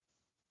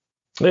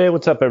Hey,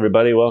 what's up,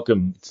 everybody?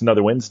 Welcome. It's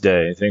another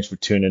Wednesday. Thanks for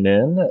tuning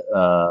in.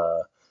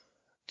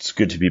 It's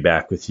good to be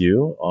back with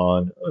you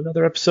on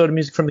another episode of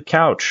Music from the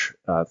Couch.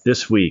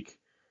 This week,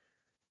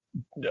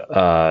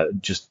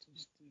 just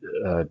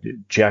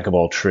jack of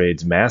all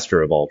trades,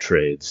 master of all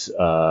trades,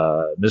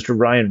 Mr.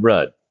 Ryan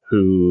Rudd,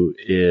 who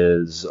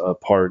is a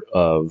part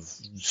of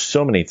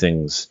so many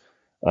things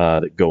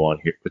that go on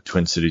here with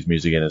Twin Cities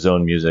Music and his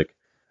own music.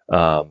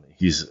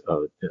 He's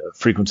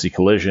Frequency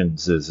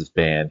Collisions is his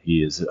band.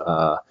 He is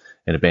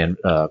in a band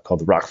called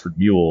the Rockford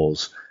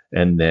Mules,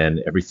 and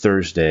then every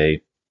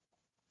Thursday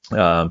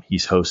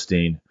he's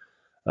hosting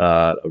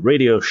a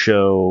radio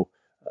show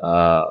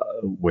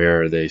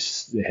where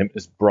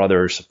his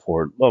brother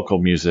support local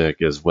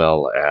music as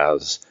well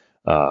as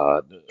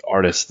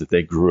artists that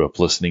they grew up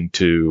listening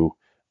to,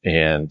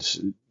 and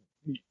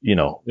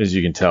as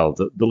you can tell,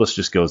 the list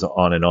just goes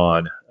on and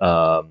on.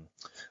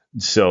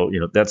 So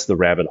that's the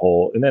rabbit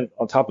hole, and then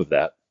on top of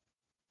that,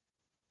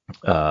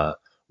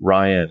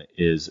 Ryan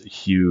is a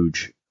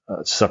huge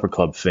Supper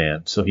Club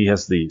fan. So he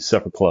has the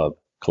Supper Club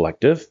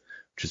Collective,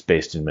 which is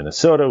based in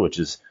Minnesota, which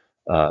is,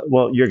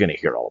 you're going to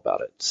hear all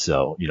about it.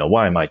 So,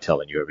 why am I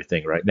telling you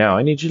everything right now?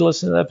 I need you to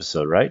listen to the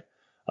episode, right?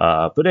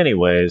 But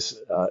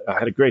anyways, I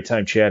had a great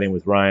time chatting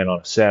with Ryan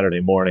on a Saturday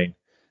morning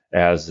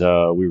as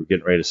we were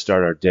getting ready to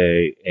start our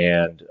day.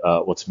 And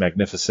what's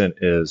magnificent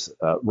is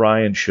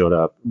Ryan showed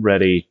up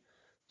ready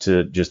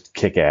to just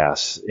kick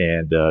ass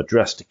and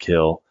dressed to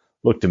kill.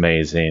 Looked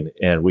amazing,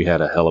 and we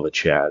had a hell of a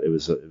chat. It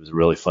was a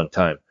really fun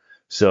time.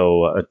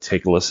 So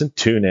take a listen,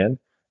 tune in,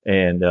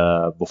 and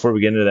before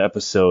we get into the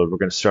episode, we're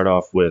going to start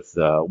off with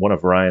one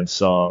of Ryan's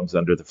songs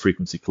under the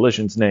Frequency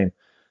Collisions name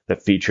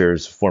that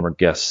features former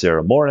guest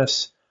Sarah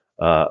Morris,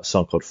 a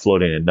song called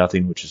Floating in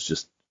Nothing, which is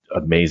just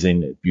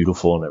amazing,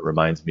 beautiful, and it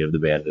reminds me of the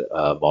band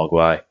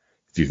Mogwai.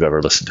 If you've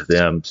ever listened to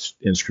them,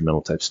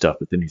 instrumental type stuff,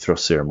 but then you throw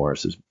Sarah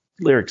Morris's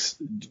lyrics,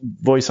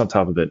 voice on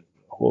top of it.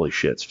 Holy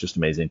shit, it's just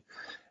amazing.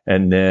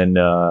 And then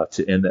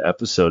to end the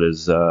episode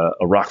is a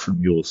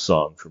Rockford Mules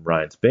song from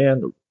Ryan's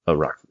band, the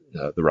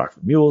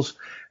Rockford Mules.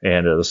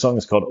 And the song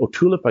is called Oh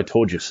Tulip, I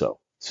Told You So.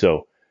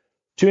 So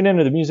tune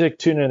into the music,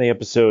 tune into the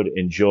episode,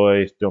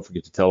 enjoy. Don't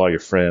forget to tell all your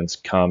friends,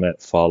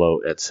 comment,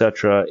 follow,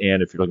 etc.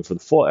 And if you're looking for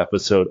the full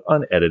episode,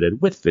 unedited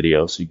with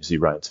video, so you can see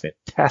Ryan's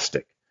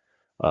fantastic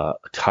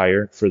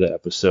attire for the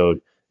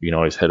episode, you can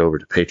always head over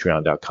to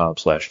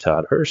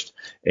patreon.com/Todd Hurst.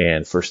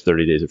 And first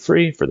 30 days are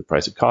free for the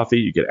price of coffee.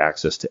 You get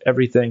access to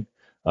everything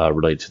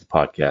related to the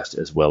podcast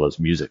as well as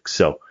music.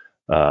 So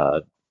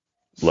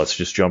let's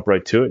just jump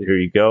right to it. Here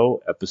you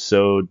go.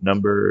 Episode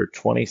number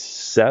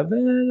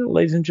 27,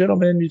 ladies and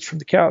gentlemen, Music from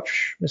the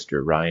Couch,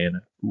 Mr. Ryan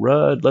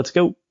Rudd. Let's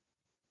go.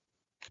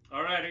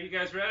 All right. Are you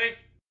guys ready?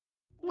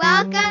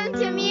 Welcome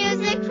to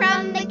Music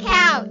from the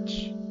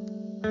Couch.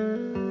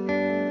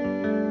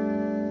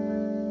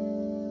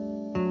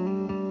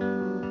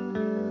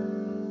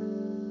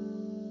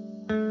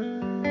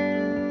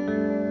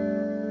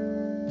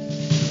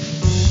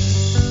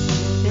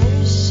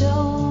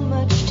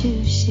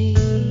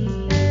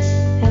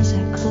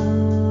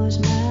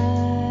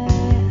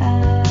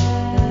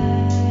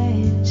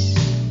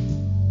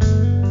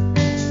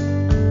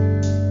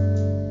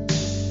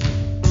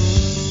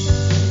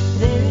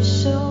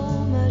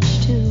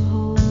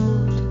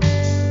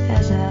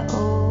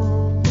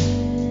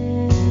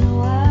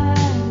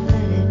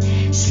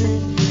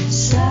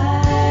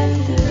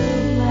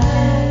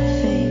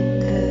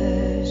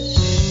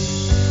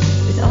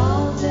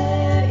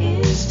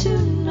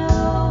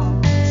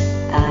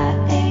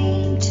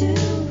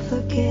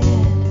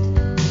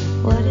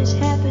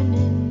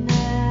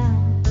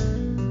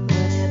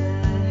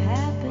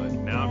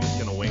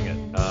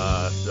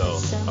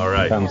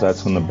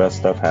 That's when the best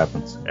stuff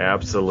happens.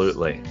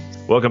 Absolutely.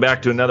 Welcome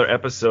back to another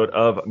episode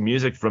of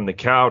Music from the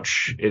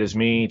Couch. It is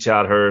me,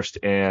 Todd Hurst,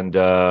 and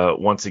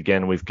once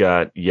again, we've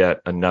got yet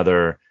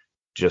another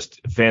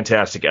just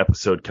fantastic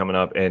episode coming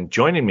up. And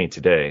joining me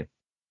today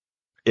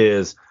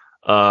is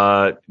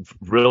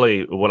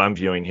really what I'm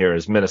viewing here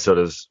is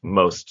Minnesota's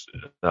most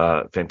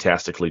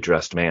fantastically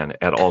dressed man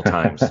at all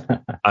times.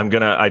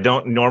 I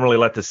don't normally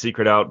let the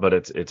secret out, but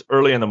it's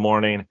early in the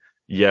morning.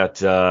 Yet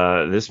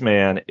this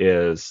man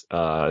is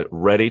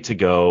ready to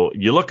go.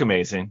 You look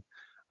amazing.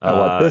 I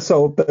like this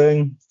old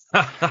thing.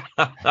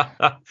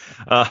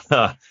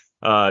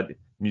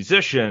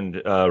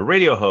 Musician,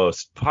 radio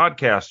host,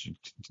 podcast,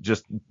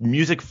 just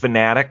music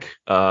fanatic.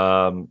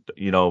 The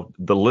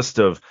list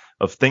of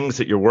things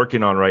that you're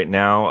working on right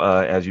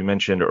now, as you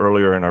mentioned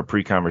earlier in our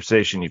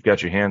pre-conversation, you've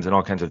got your hands in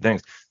all kinds of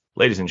things.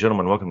 Ladies and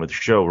gentlemen, welcome to the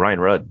show, Ryan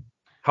Rudd.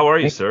 How are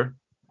you, sir?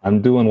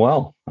 I'm doing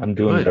well. I'm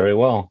doing Good. Very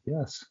well.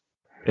 Yes.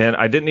 And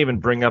I didn't even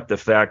bring up the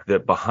fact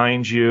that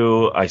behind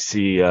you, I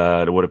see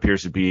what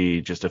appears to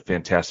be just a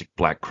fantastic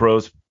Black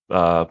Crowes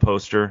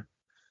poster.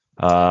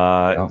 Is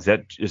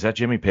that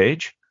Jimmy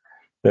Page?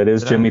 That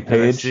is Jimmy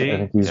Page. I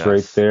think he's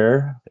right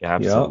there.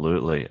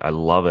 Absolutely. Yep. I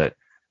love it.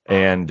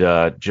 And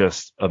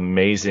just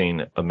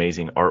amazing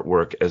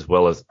artwork, as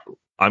well as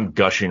I'm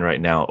gushing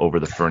right now over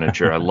the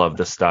furniture. I love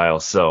the style.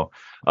 So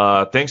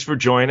thanks for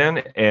joining.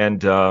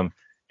 And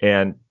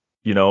And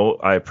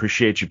I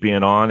appreciate you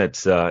being on.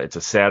 It's a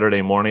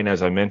Saturday morning,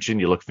 as I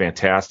mentioned. You look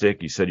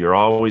fantastic. You said you're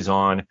always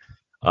on,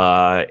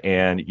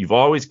 and you've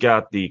always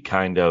got the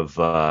kind of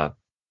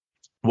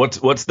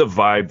what's the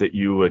vibe that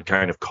you would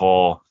kind of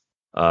call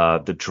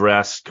the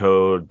dress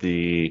code,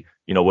 the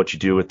what you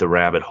do with the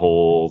rabbit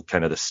hole,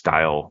 kind of the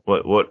style.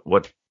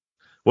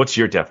 What's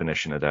your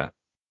definition of that?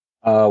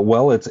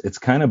 Well, it's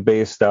kind of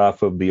based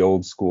off of the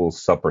old school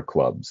supper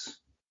clubs.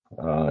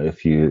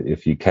 If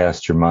you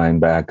cast your mind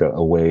back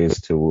a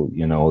ways to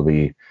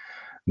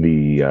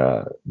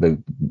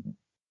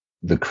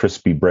the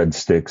crispy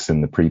breadsticks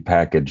and the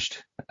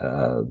prepackaged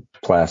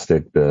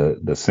plastic,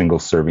 the single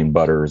serving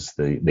butters,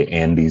 the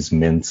Andes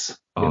mints,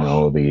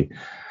 the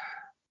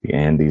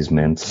Andes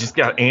mints. She's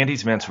got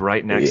Andes mints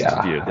right next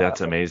to you.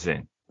 That's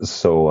amazing.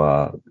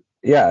 So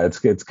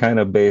it's kind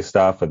of based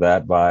off of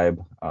that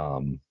vibe.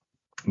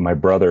 My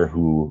brother,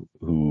 who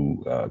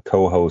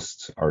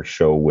co-hosts our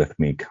show with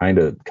me, kind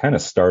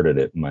of started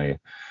it.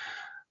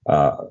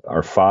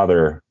 Our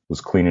father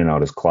was cleaning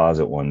out his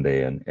closet one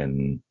day,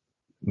 and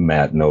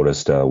Matt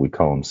noticed we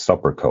call them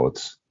supper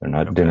coats. They're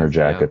not dinner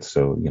jackets,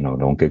 so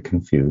don't get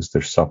confused.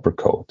 They're supper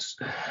coats,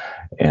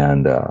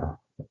 and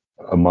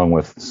among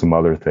with some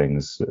other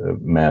things,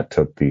 Matt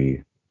took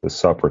the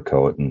supper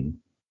coat, and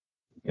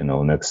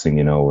next thing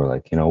you know, we're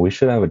like, we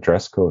should have a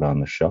dress code on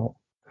the show.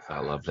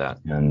 I love that.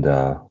 And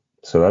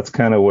so that's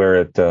kind of where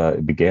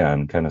it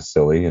began. Kind of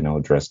silly,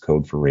 dress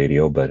code for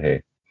radio, but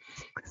hey,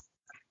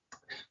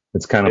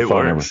 it's kind of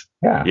fun. Works.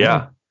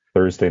 Yeah.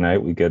 Thursday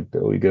night we get a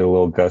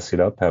little gussied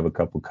up, have a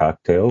couple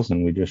cocktails,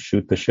 and we just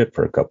shoot the shit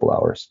for a couple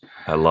hours.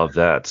 I love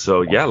that.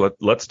 So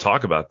let's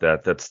talk about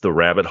that. That's the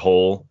Rabbit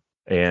Hole,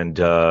 and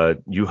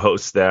you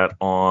host that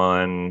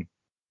on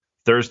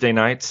Thursday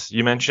nights,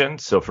 you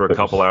mentioned. So for a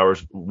couple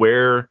hours,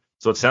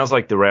 so it sounds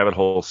like the Rabbit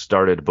Hole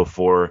started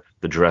before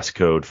the dress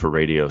code for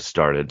radio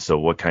started. So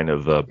what kind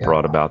of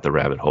brought about the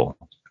Rabbit Hole?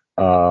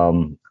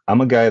 I'm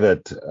a guy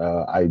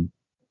that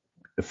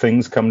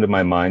things come to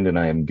my mind, and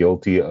I am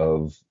guilty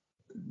of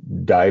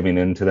diving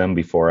into them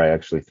before I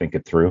actually think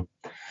it through.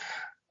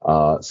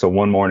 So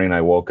one morning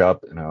I woke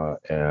up and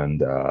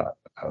I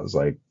was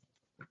like,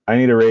 I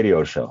need a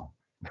radio show.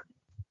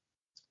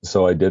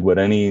 So I did what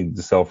any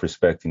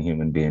self-respecting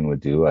human being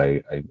would do.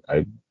 I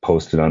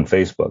posted on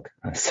Facebook.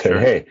 I said,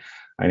 Hey,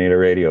 I need a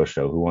radio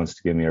show. Who wants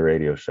to give me a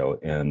radio show?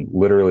 And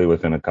literally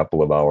within a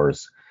couple of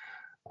hours,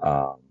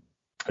 a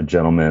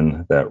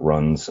gentleman that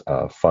runs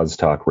Fuzz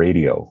Talk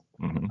Radio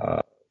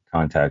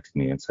contacted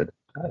me and said,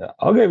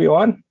 I'll give you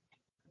one.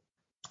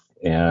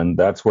 And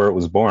that's where it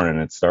was born. And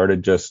it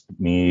started just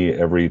me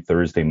every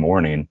Thursday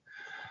morning,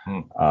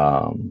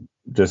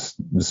 just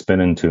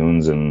spinning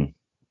tunes and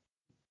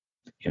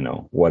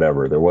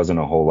whatever. There wasn't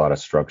a whole lot of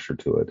structure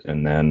to it.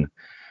 And then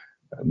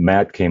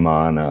Matt came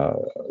on a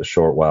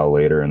short while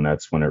later, and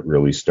that's when it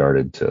really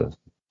started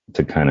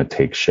to kind of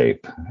take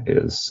shape.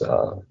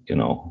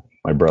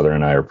 My brother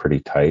and I are pretty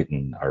tight,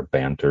 and our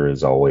banter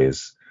is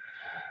always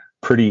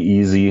pretty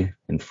easy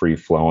and free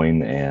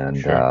flowing. And,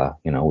 sure.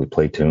 We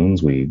play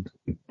tunes, we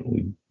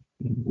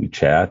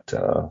chat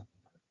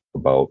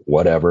about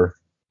whatever.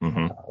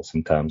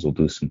 Sometimes we'll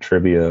do some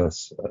trivia.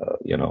 Nice.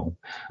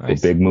 We're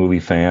big movie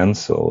fans,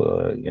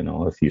 so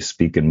if you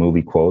speak in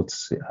movie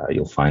quotes,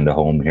 you'll find a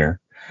home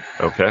here.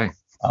 Okay.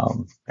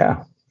 And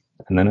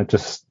then it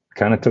just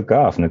kind of took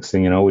off. Next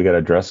thing you know, we got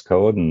a dress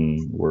code,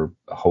 and we're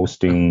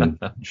hosting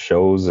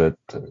shows at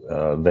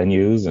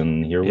venues,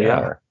 and here we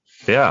are.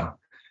 Yeah,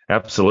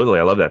 absolutely.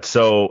 I love that.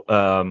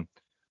 So,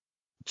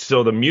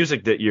 so the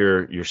music that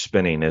you're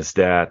spinning, is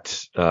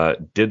that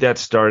did that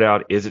start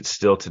out? Is it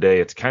still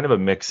today? It's kind of a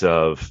mix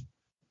of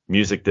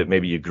music that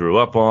maybe you grew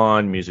up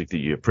on, music that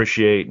you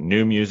appreciate,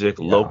 new music,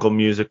 local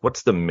music.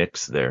 What's the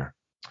mix there?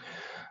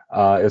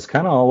 It's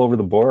kind of all over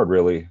the board,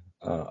 really.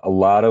 A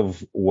lot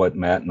of what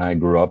Matt and I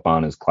grew up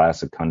on is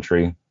classic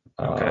country.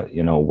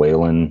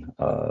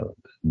 Waylon,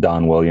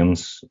 Don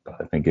Williams.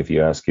 I think if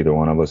you ask either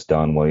one of us,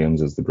 Don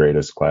Williams is the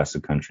greatest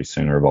classic country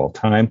singer of all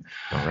time.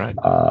 All right.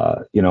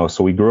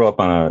 So we grew up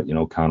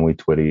on Conway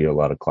Twitty, a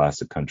lot of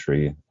classic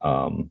country.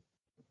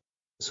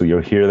 So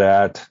you'll hear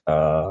that.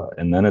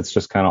 And then it's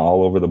just kind of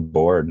all over the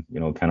board,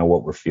 kind of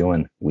what we're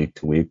feeling week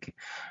to week.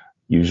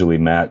 Usually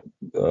Matt,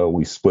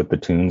 we split the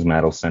tunes.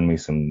 Matt will send me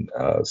some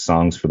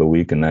songs for the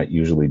week, and that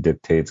usually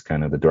dictates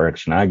kind of the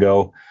direction I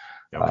go.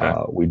 Okay.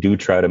 We do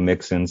try to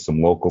mix in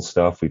some local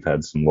stuff. We've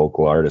had some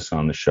local artists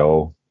on the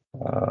show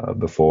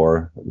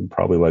before. We'd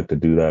probably like to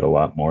do that a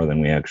lot more than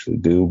we actually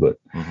do, but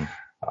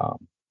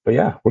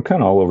yeah, we're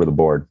kind of all over the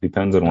board.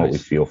 Depends on what we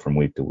feel from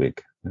week to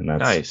week. And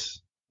that's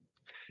nice.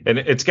 And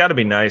it's got to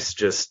be nice,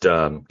 just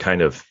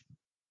kind of,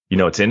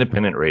 it's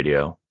independent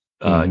radio.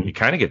 You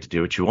kind of get to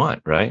do what you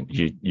want, right?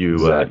 You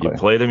Exactly. You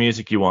play the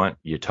music you want.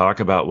 You talk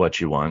about what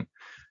you want.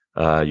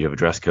 You have a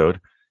dress code.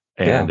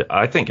 And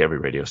I think every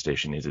radio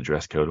station needs a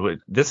dress code.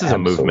 This is a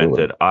movement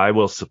that I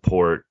will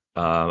support.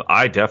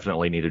 I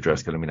definitely need a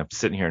dress code. I mean, I'm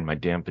sitting here in my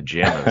damn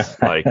pajamas.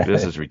 Like,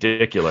 this is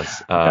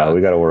ridiculous. We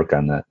got to work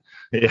on that.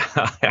 Yeah,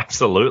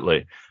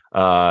 absolutely.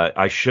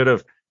 I should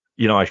have.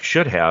 I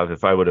should have,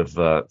 if I would have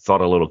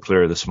thought a little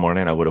clearer this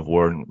morning, I would have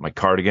worn my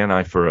cardigan.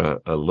 I, for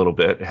a little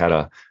bit, had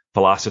a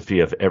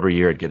philosophy of every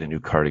year I'd get a new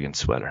cardigan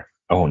sweater.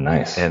 Oh,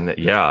 nice. And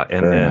yeah,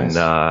 and Very then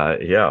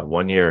nice.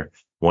 one year,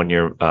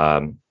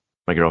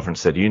 my girlfriend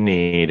said you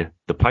need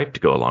the pipe to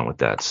go along with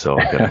that. So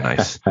I got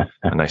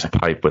a nice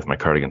pipe with my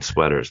cardigan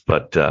sweaters.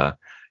 But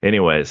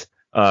anyways,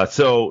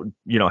 so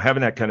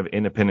having that kind of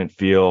independent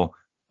feel,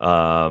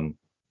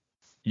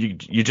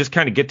 you just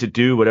kind of get to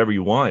do whatever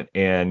you want,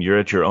 and you're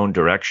at your own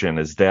direction.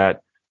 Is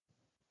that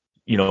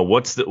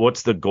what's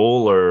the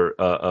goal or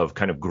of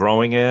kind of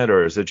growing it,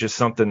 or is it just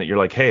something that you're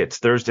like, hey, it's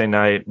Thursday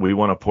night, we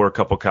want to pour a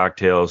couple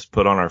cocktails,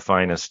 put on our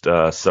finest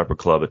supper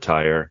club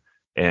attire,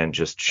 and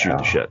just shoot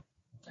the shit?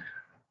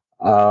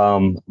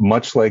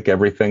 Much like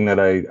everything that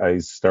I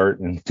start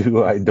and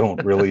do, I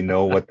don't really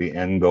know what the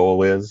end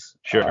goal is.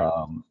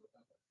 Sure.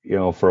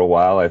 For a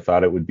while I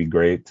thought it would be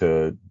great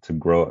to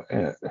grow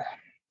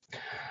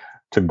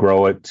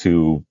it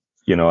to,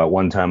 at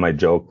one time I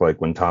joked, like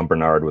when Tom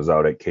Bernard was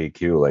out at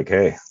KQ, like,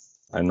 hey,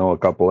 I know a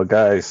couple of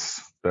guys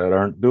that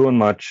aren't doing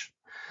much,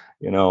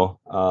 but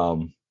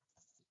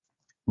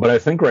I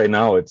think right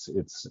now it's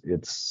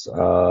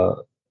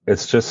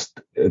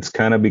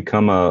kind of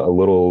become a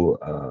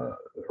little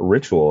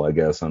ritual, I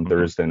guess, on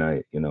Thursday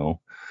night.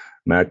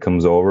 Matt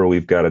comes over,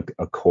 we've got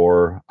a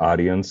core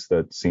audience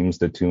that seems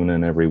to tune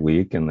in every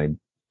week, and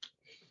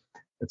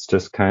it's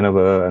just kind of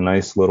a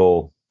nice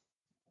little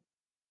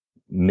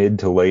mid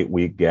to late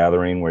week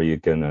gathering where you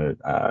can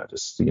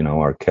just,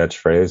 our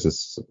catchphrase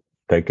is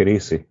take it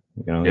easy.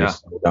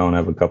 Just sit down,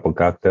 have a couple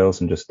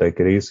cocktails, and just take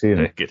it easy.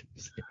 And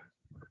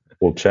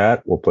we'll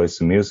chat, we'll play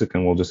some music,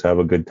 and we'll just have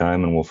a good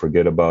time, and we'll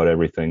forget about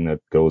everything that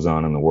goes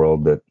on in the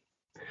world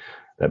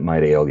that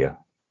might ail you.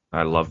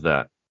 I love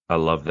that.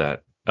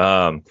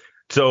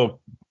 So,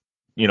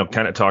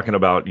 kind of talking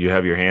about, you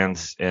have your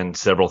hands in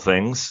several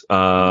things.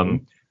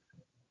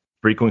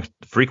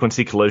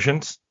 Frequency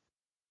Collisions,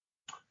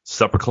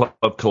 Supper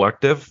Club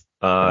Collective.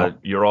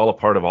 You're all a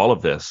part of all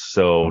of this.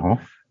 So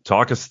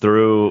talk us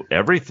through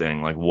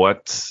everything. Like,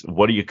 what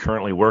are you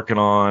currently working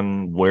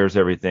on? Where's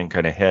everything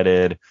kind of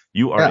headed?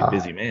 You are a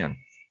busy man.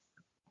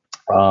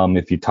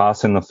 If you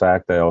toss in the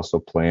fact I also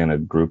play in a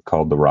group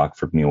called the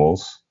Rockford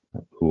Mules,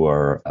 who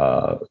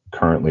are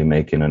currently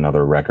making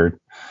another record.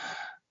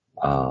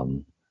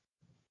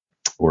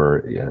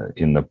 We're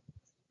in the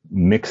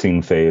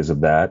mixing phase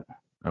of that.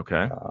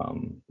 Okay.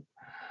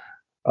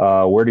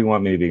 Where do you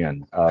want me to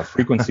begin?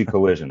 Frequency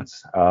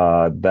Collisions.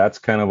 That's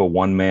kind of a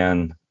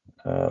one-man.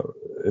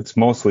 It's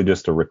mostly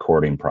just a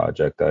recording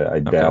project. I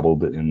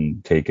dabbled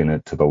in taking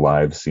it to the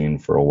live scene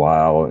for a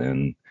while,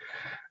 and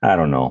I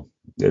don't know.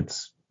 It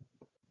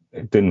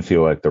didn't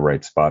feel like the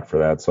right spot for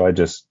that. So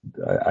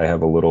I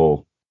have a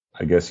little,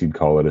 I guess you'd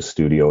call it a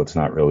studio. It's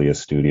not really a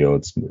studio.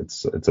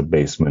 It's a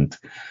basement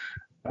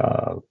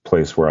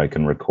place where I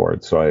can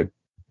record. So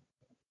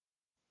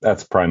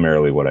that's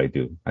primarily what I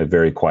do. I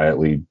very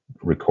quietly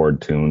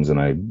record tunes and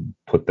I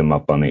put them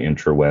up on the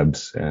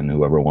interwebs, and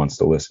whoever wants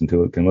to listen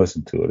to it can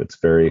listen to it. It's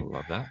very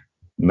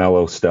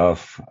mellow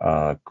stuff,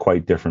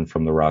 quite different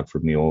from the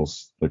Rockford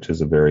Mules, which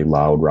is a very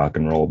loud rock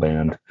and roll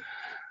band.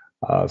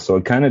 So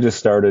it kind of just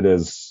started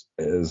as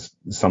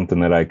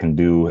something that I can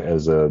do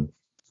as a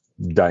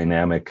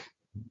dynamic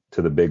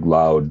to the big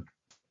loud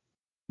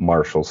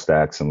Marshall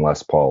stacks and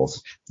Les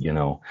Pauls,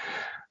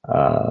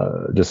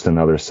 just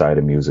another side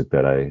of music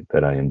that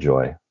I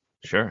enjoy.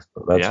 Sure.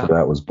 So that's what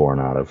that was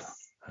born out of.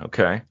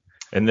 Okay.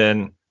 And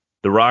then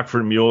the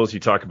Rockford Mules, you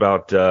talk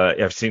about,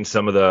 I've seen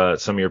some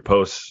of your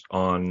posts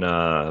on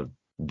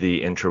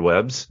the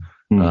interwebs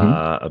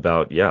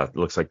about, it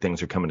looks like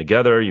things are coming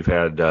together. You've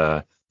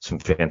had some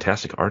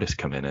fantastic artists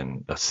come in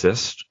and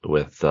assist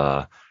with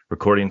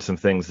recording some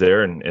things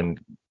there, and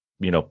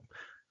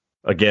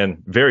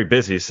again, very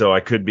busy. So I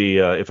could be,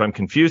 if I'm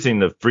confusing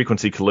the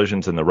Frequency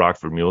Collisions and the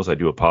Rockford Mules, I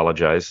do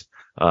apologize.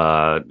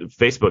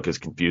 Facebook is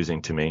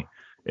confusing to me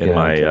in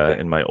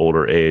my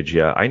older age.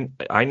 Yeah,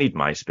 I need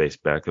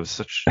MySpace back. It was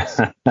such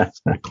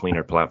a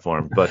cleaner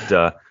platform. But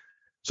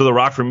so the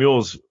Rockford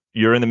Mules,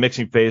 you're in the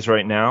mixing phase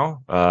right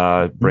now.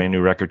 Brand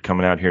new record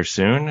coming out here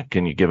soon.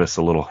 Can you give us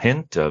a little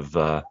hint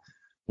of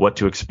what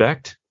to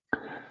expect?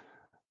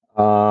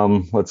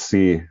 Let's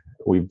see.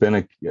 We've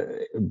been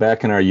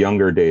back in our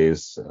younger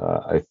days.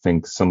 I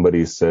think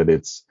somebody said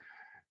it's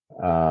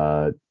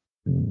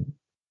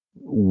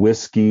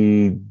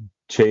whiskey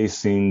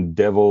chasing,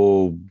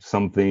 devil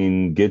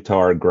something,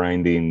 guitar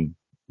grinding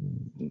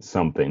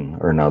something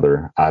or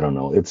another. I don't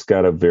know. It's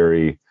got a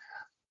very,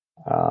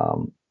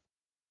 I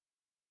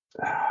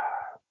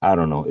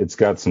don't know. It's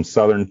got some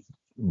Southern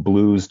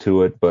blues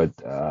to it, but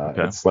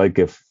it's like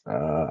if,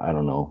 I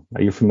don't know.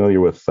 Are you familiar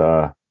with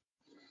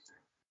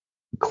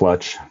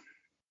Clutch?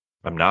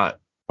 I'm not.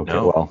 Okay,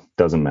 no. Well,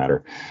 doesn't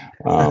matter.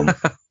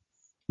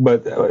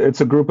 But it's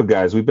a group of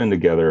guys. We've been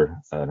together,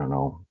 I don't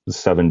know,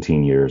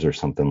 17 years or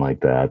something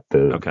like that.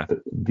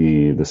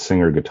 The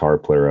singer guitar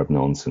player I've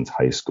known since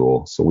high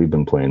school. So we've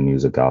been playing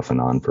music off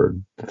and on for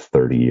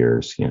 30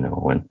 years, and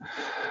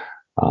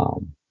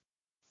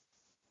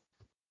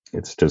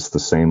it's just the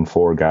same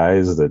four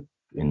guys that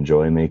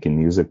enjoy making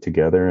music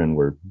together, and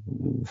we're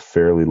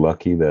fairly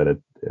lucky that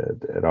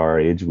at our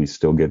age we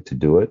still get to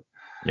do it.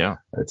 Yeah.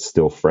 It's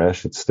still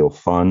fresh, it's still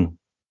fun.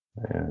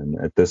 And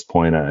at this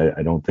point,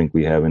 I don't think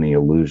we have any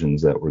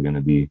illusions that we're going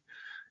to be,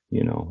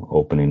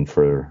 opening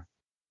for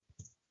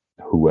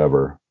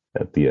whoever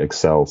at the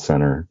Excel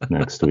Center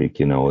next week.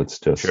 It's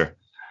just, Sure.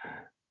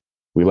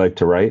 We like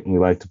to write and we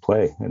like to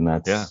play. And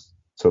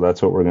so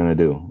that's what we're going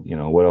to do.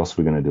 What else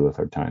are we going to do with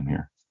our time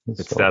here?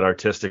 It's that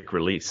artistic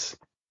release.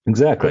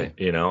 Exactly.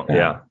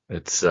 Right?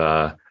 It's,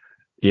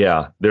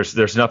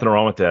 there's nothing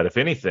wrong with that. If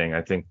anything,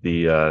 I think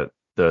the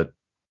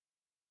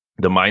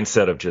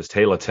mindset of just,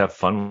 hey, let's have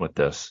fun with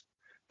this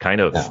kind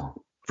of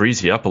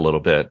frees you up a little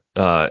bit,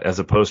 as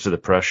opposed to the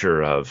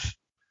pressure of,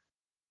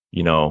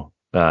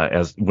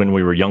 as when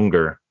we were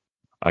younger,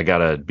 I got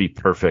to be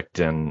perfect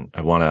and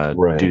I want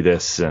to do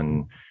this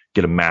and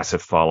get a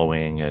massive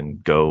following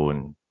and go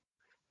and,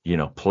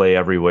 play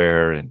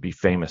everywhere and be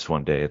famous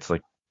one day. It's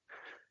like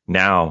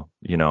now,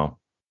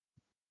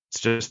 it's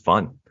just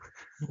fun.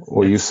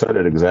 Well, you said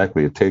it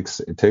exactly. It takes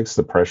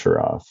the pressure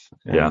off.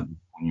 And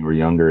when you were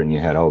younger and you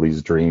had all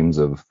these dreams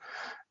of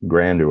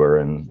grandeur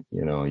and,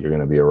 you're going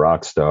to be a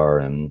rock star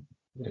and,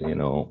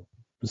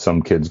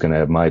 some kid's going to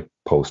have my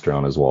poster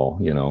on his wall,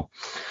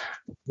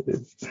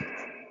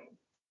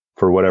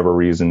 for whatever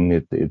reason,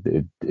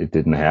 it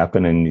didn't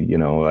happen.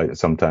 And, I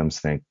sometimes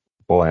think,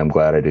 boy, I'm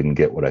glad I didn't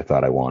get what I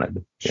thought I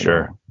wanted.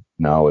 Sure.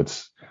 Now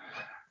it's,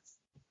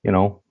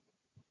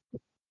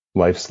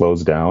 life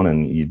slows down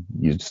and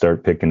you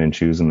start picking and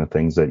choosing the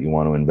things that you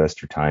want to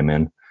invest your time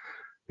in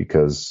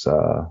because,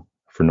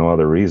 for no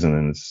other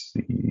reason,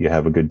 you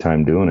have a good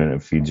time doing it.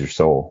 It feeds your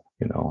soul,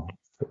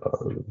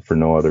 for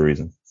no other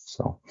reason.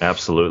 So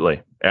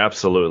absolutely. I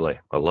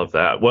love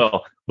that.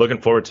 Well,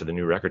 looking forward to the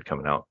new record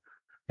coming out.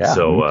 Yeah.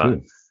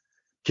 So,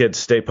 kids,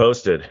 stay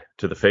posted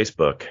to the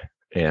Facebook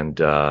and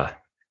the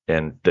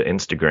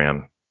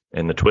Instagram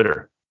and the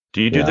Twitter.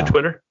 Do you do the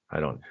Twitter? I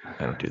don't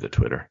do the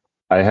Twitter.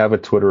 I have a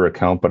Twitter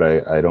account, but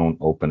I don't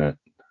open it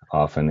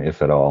often,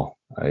 if at all.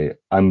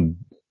 I'm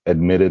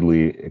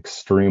admittedly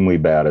extremely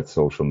bad at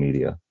social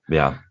media.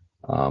 Yeah.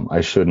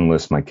 I should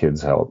enlist my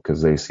kids' help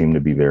because they seem to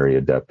be very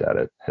adept at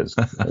it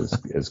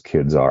as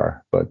kids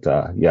are. But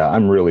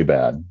I'm really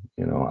bad.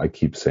 I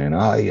keep saying,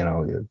 I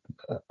don't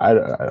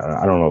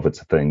know if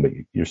it's a thing, but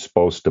you're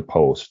supposed to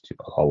post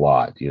a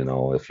lot,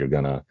 if you're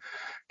going to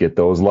get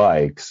those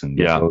likes and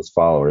get those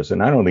followers.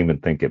 And I don't even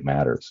think it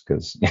matters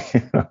because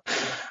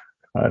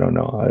I don't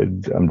know.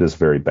 I'm just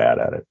very bad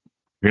at it.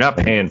 You're not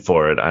paying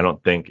for it. I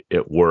don't think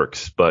it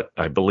works, but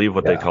I believe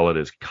what they call it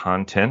is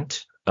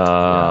content.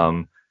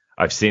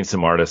 I've seen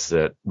some artists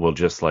that will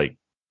just I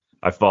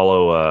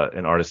follow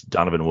an artist,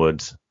 Donovan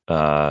Woods,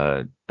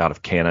 out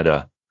of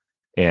Canada,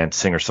 and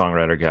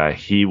singer-songwriter guy.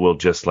 He will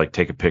just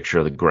take a picture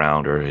of the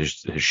ground or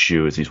his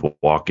shoe as he's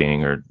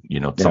walking or,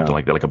 something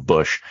like that, like a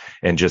bush.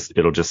 And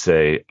it'll just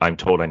say, I'm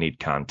told I need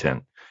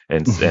content.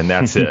 And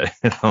that's it.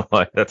 I'm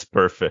like, that's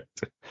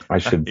perfect. I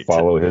should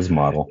follow his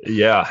model.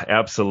 Yeah,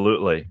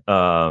 absolutely.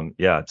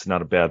 It's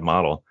not a bad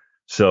model.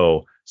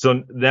 So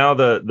now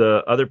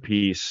the other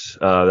piece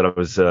that I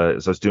was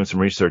as I was doing some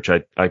research,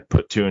 I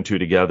put two and two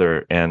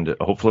together, and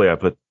hopefully I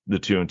put the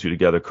two and two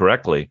together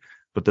correctly.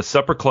 But the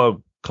Supper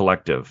Club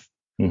Collective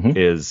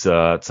is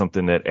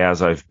something that,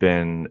 as I've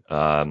been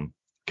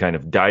kind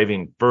of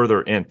diving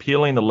further in,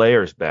 peeling the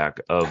layers back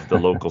of the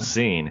local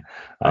scene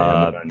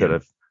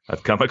that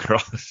I've come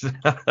across.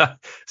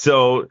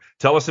 So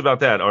tell us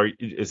about that.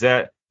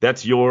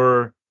 That's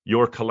your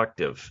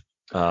collective,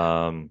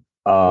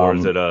 or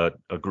is it a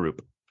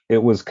group?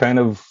 It was kind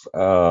of,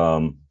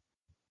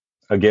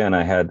 again,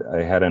 I had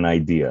an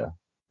idea,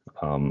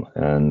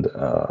 and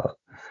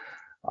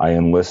I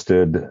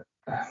enlisted.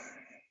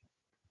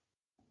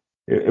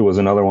 It was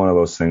another one of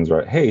those things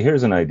where, hey,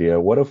 here's an idea.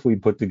 What if we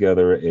put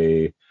together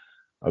a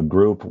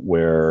group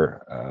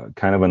where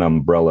kind of an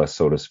umbrella,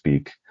 so to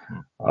speak,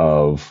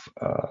 of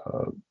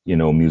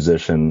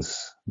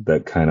musicians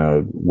that kind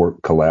of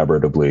work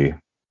collaboratively,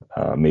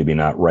 maybe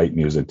not write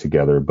music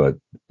together, but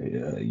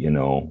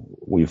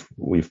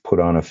we've put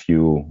on a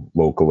few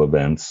local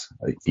events.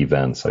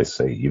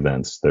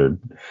 They're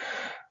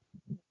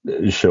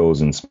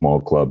shows in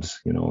small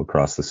clubs,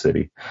 across the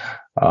city,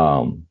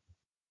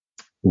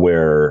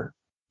 where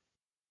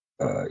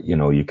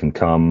you can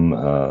come.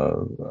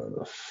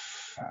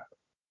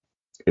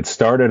 It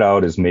started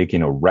out as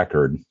making a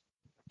record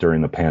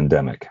during the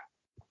pandemic.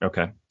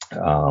 Okay.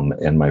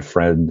 And my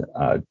friend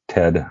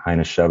Ted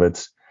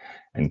Heineshevitz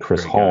and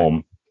Chris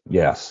Holm,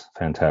 yes,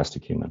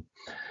 fantastic human.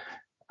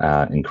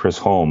 And Chris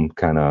Holm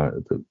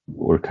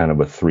we're kind of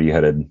a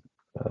three-headed,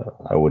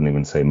 I wouldn't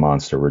even say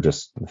monster. We're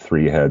just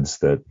three heads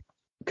that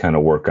kind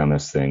of work on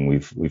this thing.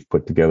 We've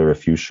put together a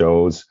few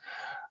shows.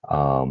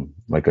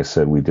 Like I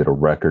said, we did a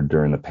record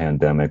during the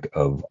pandemic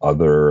of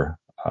other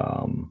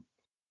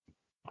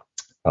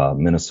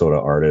Minnesota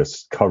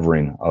artists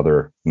covering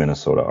other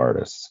Minnesota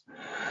artists.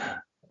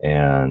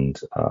 And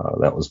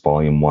that was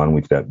volume 1.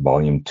 We've got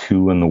volume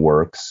 2 in the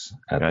works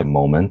at the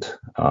moment.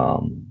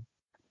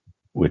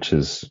 which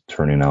is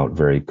turning out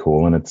very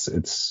cool. And it's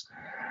it's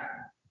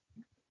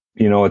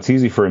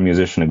easy for a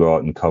musician to go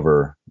out and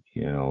cover,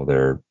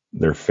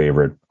 their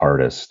favorite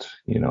artist,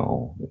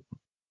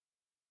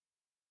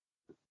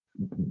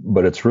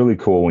 but it's really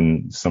cool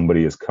when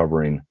somebody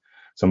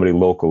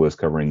local is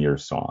covering your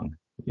song.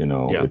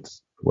 Yeah.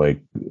 It's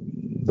like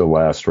the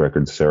last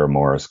record, Sarah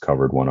Morris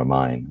covered one of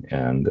mine,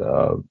 and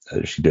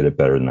she did it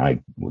better than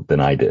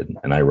I did,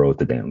 and I wrote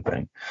the damn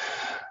thing.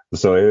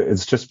 So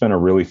it's just been a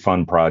really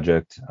fun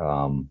project.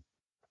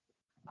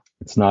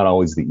 It's not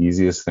always the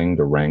easiest thing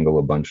to wrangle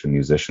a bunch of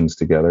musicians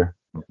together.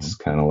 It's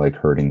kind of like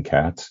herding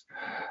cats,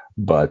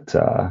 but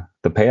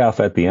the payoff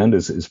at the end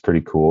is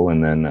pretty cool.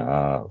 And then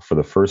for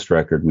the first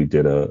record, we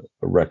did a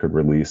record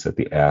release at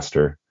the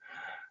Astor.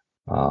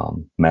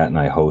 Matt and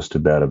I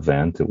hosted that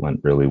event. It went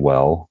really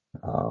well.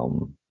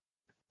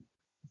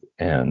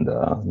 And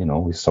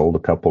we sold a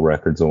couple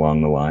records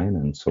along the line.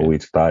 And so we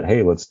thought,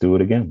 hey, let's do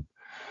it again.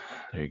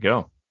 There you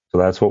go. So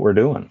that's what we're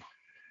doing.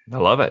 I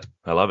love it.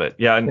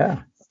 Yeah.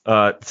 And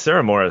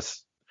Sarah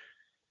Morris,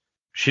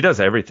 she does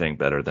everything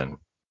better than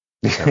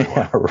everyone.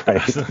 Yeah,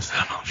 right.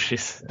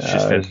 She's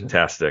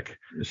fantastic.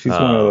 She's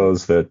one of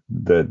those that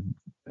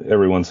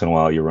every once in a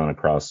while you run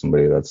across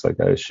somebody that's like,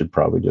 I should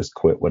probably just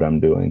quit what I'm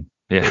doing.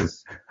 Yeah.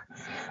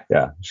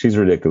 Yeah, she's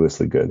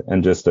ridiculously good,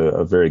 and just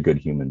a very good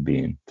human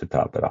being to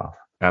top it off.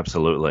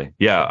 Absolutely.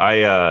 Yeah,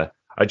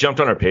 I jumped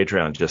on her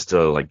Patreon just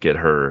to like get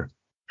her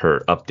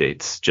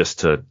updates, just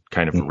to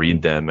kind of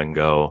read them and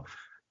go,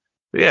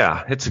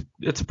 yeah, it's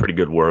a pretty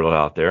good world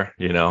out there,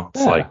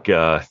 It's like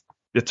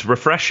it's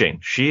refreshing.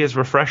 She is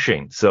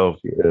refreshing. So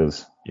she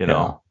is,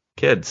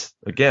 kids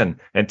again,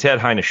 and Ted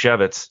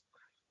Heineshevitz.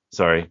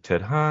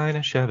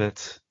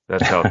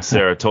 That's how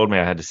Sarah told me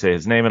I had to say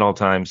his name at all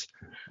times.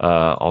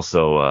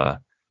 Also a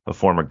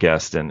former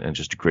guest and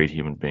just a great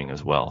human being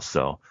as well.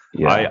 So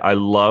I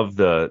love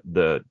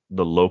the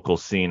local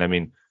scene. I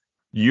mean,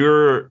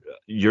 you're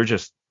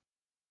just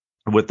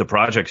with the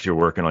projects you're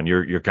working on,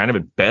 you're kind of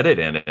embedded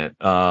in it,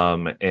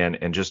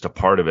 and just a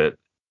part of it.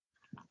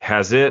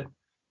 Has it?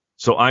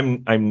 So I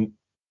want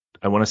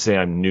to say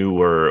I'm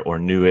newer or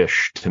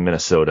newish to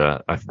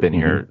Minnesota. I've been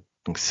here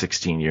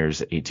 16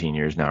 years, 18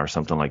 years now, or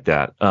something like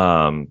that.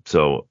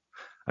 So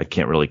I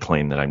can't really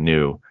claim that I'm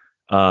new.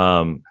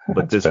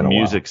 But this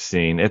music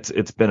scene,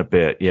 it's been a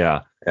bit.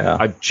 Yeah.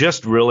 I've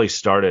just really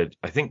started.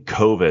 I think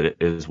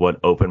COVID is what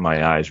opened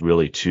my eyes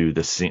really to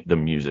the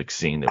music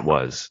scene. It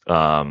was.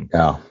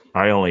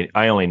 I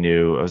only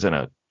knew I was in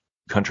a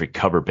country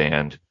cover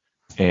band,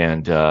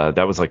 and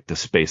that was like the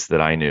space that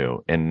I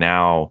knew. And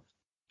now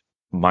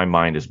my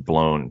mind is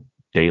blown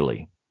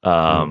daily.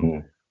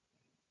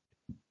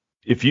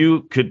 If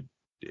you could,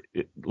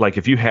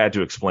 if you had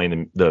to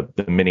explain the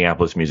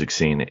Minneapolis music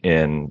scene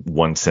in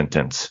one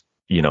sentence,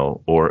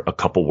 or a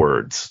couple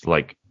words,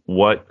 like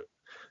what,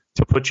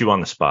 to put you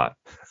on the spot.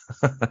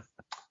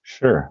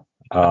 Sure.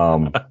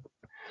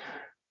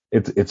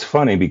 It's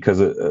funny because,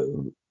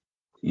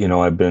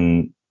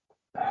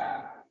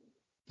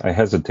 I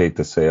hesitate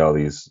to say all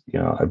these,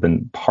 I've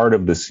been part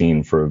of the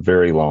scene for a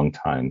very long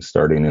time,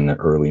 starting in the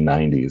early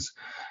 90s.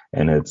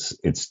 And it's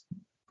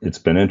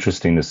been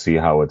interesting to see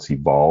how it's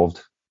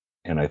evolved.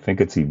 And I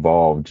think it's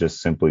evolved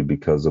just simply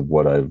because of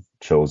what I've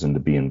chosen to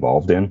be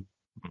involved in.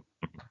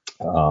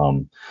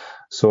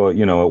 So,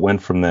 it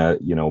went from that,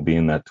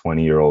 being that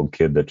 20-year-old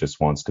kid that just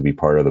wants to be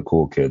part of the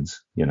cool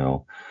kids,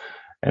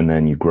 and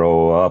then you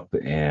grow up,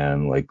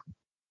 and like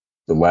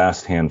the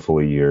last handful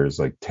of years,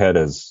 like Ted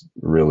has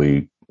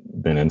really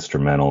been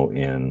instrumental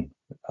in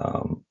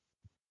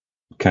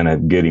kind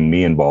of getting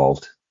me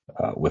involved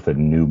with a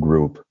new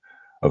group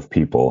of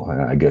people.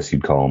 I guess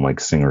you'd call them like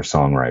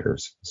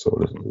singer-songwriters.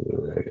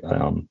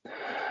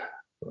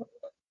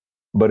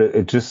 But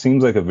it just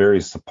seems like a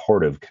very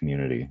supportive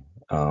community.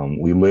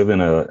 We live in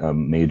a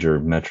major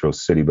metro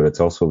city, but it's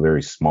also a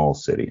very small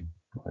city.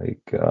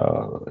 Like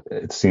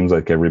it seems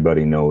like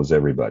everybody knows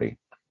everybody.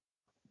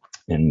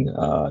 And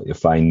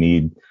if I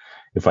need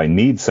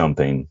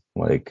something,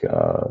 like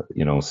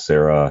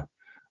Sarah,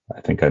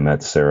 I think I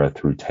met Sarah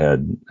through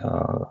Ted,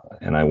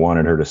 and I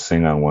wanted her to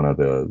sing on one of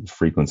the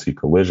Frequency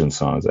Collision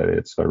songs I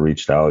did. So I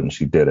reached out and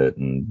she did it.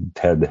 And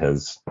Ted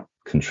has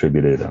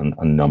contributed on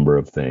a number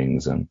of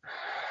things, and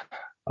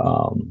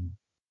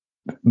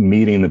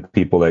meeting the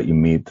people that you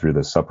meet through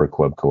the Supper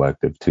Club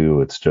Collective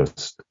too. It's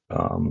just,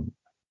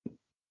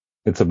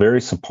 it's a very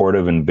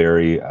supportive and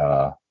very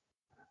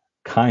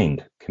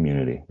kind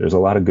community. There's a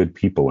lot of good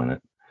people in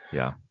it.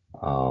 Yeah.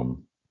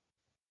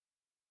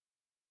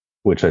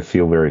 Which I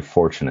feel very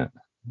fortunate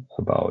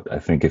about. I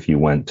think if you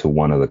went to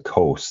one of the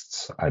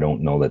coasts, I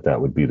don't know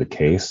that would be the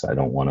case. I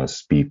don't want to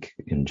speak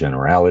in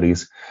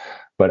generalities,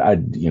 but I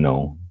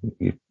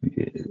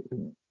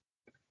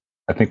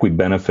think we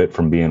benefit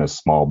from being a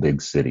small,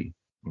 big city.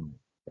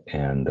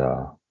 And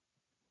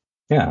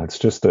it's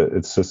just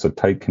a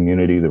tight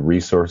community. The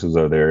resources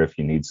are there. If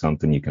you need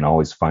something, you can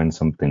always find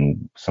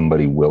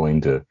somebody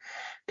willing to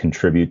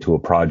contribute to a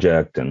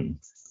project. And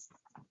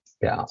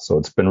so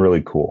it's been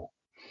really cool.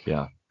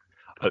 Yeah.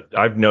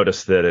 I've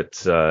noticed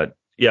that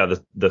yeah,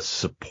 the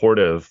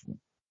supportive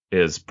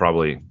is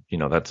probably,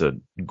 that's a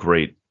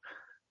great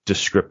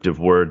descriptive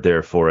word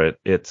there for it.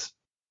 It's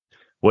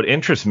what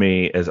interests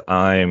me as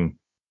I'm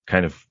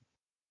kind of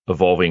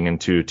evolving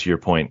into, to your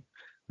point,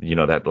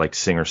 that like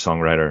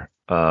singer-songwriter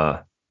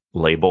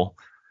label.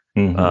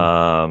 I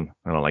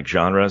don't like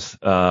genres.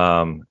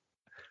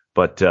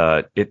 But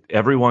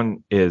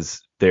everyone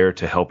is there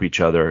to help each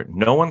other.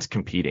 No one's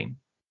competing.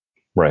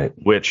 Right.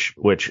 Which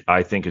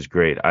I think is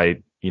great.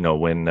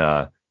 When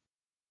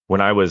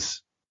I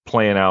was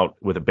playing out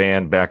with a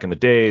band back in the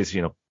days,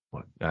 I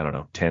don't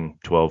know, 10,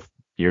 12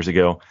 years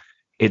ago,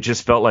 it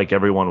just felt like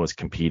everyone was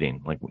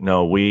competing. Like,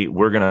 no, we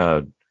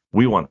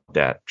want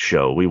that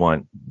show. We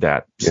want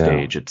that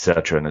stage,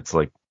 etc. And it's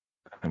like,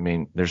 I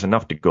mean, there's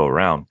enough to go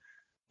around.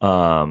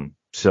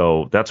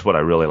 So that's what I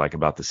really like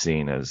about the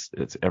scene is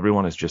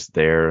everyone is just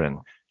there, and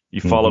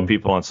you follow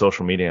people on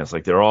social media. And it's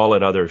like they're all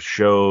at other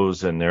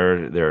shows, and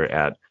they're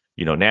at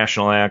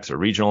national acts or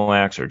regional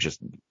acts or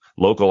just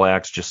local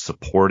acts, just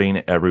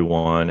supporting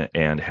everyone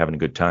and having a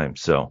good time.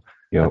 So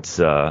it's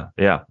I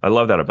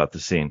love that about the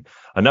scene.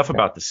 Enough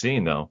about the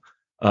scene though.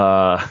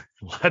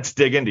 Let's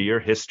dig into your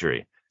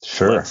history.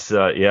 Sure.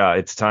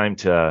 It's time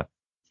to.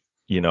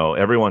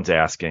 Everyone's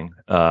asking.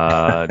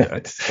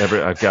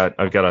 I've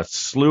got a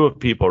slew of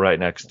people right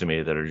next to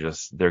me that are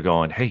they're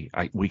going, hey,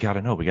 we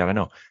gotta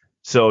know.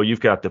 So you've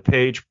got the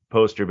Page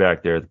poster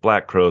back there, the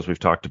Black Crowes. We've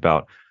talked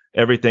about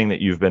everything that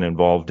you've been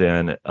involved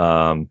in,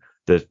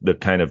 the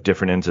kind of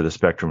different ends of the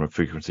spectrum of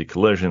Frequency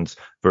Collisions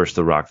versus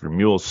the Rockford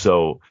Mules.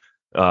 So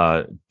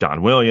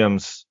Don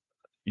Williams,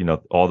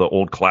 all the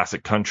old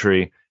classic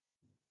country.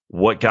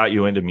 What got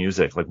you into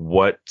music? Like,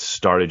 what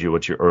started you?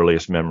 What's your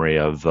earliest memory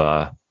of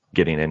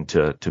getting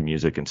into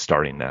music and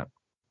starting that?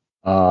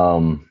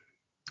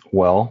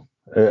 Well,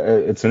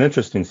 it's an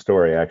interesting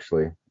story,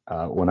 actually.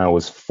 When I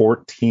was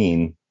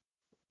 14,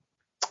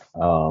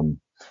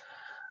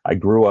 I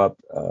grew up,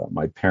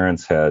 my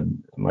parents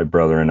my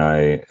brother and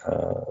I,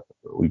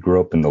 we grew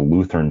up in the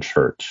Lutheran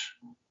church.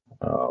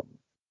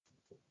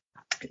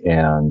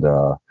 And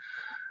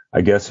I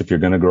guess if you're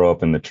going to grow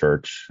up in the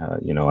church, I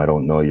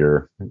don't know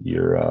your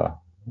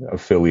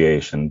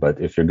affiliation,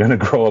 but if you're going to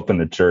grow up in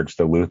the church,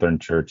 the Lutheran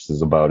church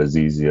is about as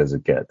easy as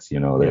it gets.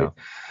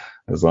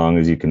 As long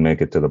as you can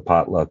make it to the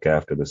potluck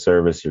after the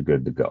service, you're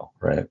good to go,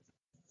 right?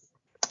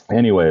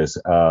 Anyways,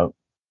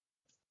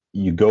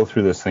 you go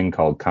through this thing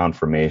called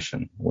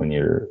confirmation when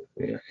you're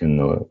in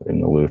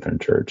the Lutheran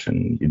church,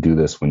 and you do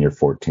this when you're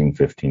 14,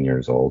 15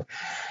 years old.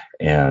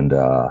 And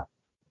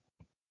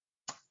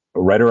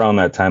right around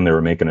that time, they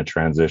were making a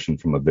transition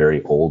from a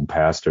very old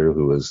pastor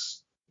who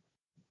was,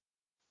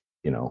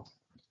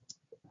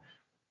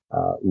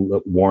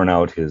 worn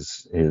out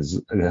his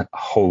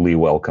holy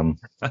welcome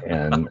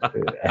and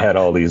had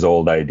all these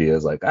old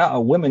ideas like,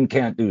 women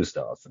can't do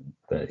stuff.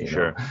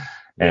 Sure.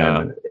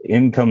 And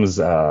in comes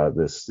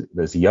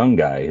this young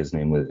guy. His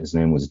name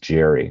was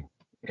Jerry,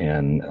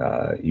 and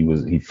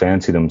he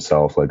fancied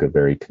himself like a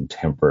very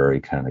contemporary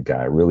kind of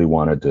guy. Really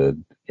wanted to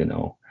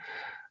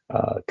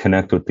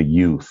connect with the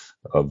youth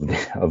of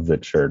the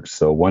church.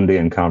 So one day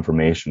in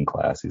confirmation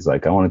class, he's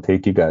like, I want to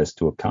take you guys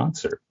to a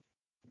concert.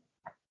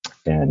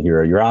 And here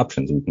are your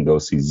options. We can go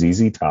see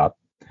ZZ Top,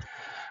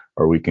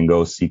 or we can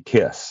go see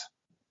Kiss.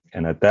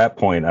 And at that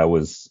point, I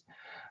was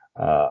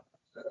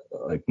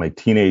like, my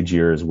teenage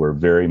years were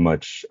very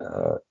much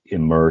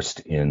immersed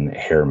in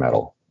hair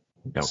metal.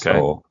 Okay.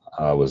 So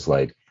I was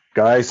like,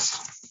 guys,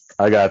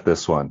 I got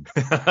this one.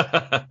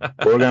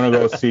 We're going to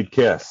go see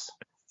Kiss.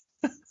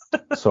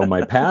 So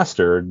my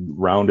pastor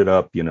rounded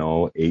up,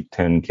 8,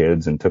 10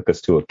 kids and took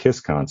us to a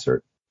Kiss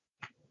concert.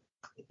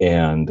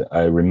 And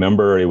I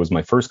remember it was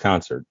my first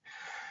concert.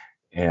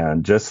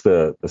 And just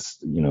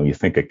you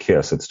think of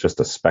Kiss, it's just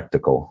a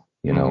spectacle,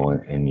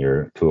 and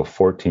you're, to a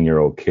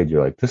 14-year-old kid,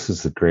 you're like, this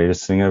is the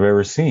greatest thing I've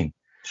ever seen.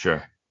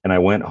 Sure. And I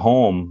went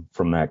home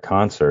from that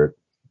concert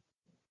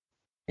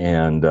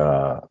and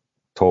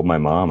told my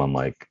mom, I'm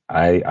like,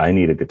 I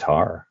need a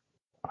guitar.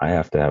 I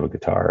have to have a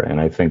guitar.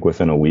 And I think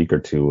within a week or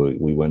two,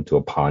 we went to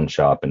a pawn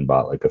shop and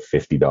bought like a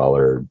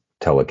 $50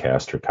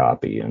 Telecaster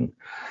copy. And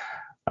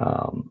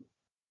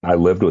I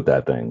lived with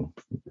that thing.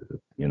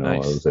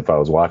 Nice. If I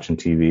was watching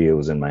TV, it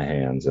was in my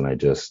hands. And I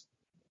just,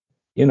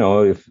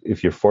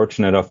 if you're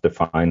fortunate enough to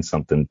find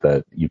something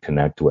that you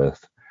connect with,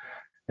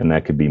 and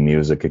that could be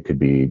music, it could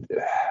be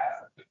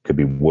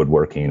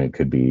woodworking, it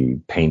could be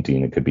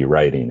painting, it could be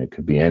writing, it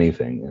could be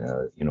anything,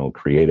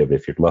 creative.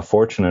 If you're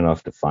fortunate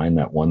enough to find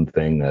that one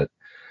thing that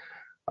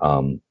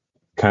kind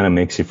of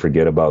makes you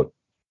forget about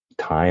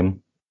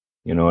time,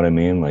 you know what I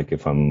mean? Like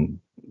if I'm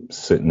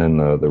sitting in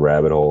the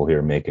rabbit hole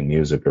here making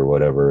music or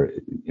whatever,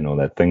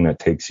 that thing that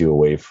takes you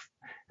away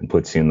and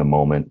puts you in the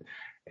moment,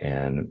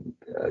 and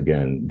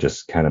again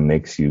just kind of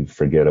makes you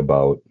forget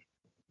about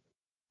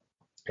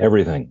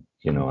everything.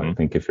 I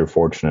think if you're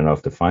fortunate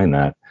enough to find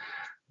that,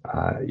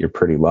 you're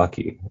pretty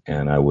lucky.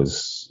 And I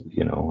was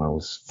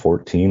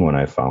 14 when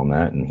I found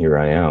that, and here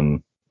I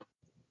am.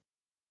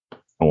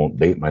 I won't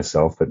date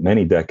myself, but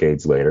many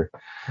decades later,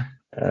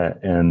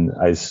 and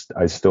I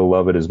still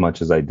love it as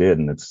much as I did.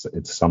 And it's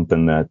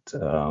something that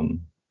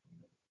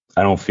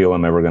I don't feel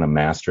I'm ever going to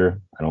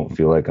master. I don't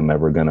feel like I'm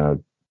ever going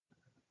to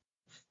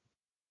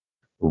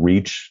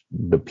reach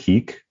the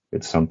peak.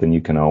 It's something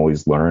you can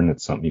always learn.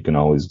 It's something you can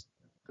always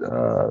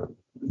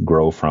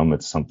grow from.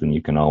 It's something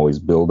you can always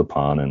build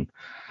upon. And,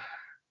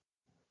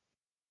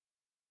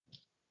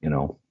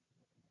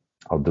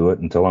 I'll do it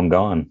until I'm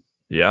gone.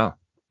 Yeah.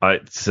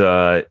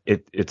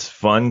 It's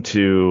fun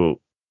to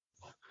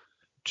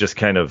just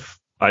kind of,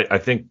 I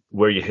think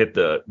where you hit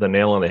the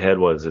nail on the head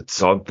was it's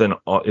something,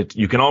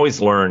 you can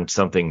always learn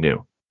something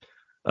new,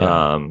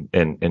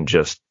 and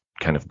just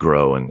kind of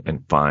grow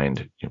and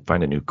find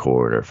a new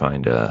chord, or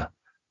find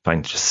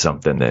just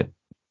something that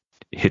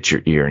hits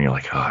your ear and you're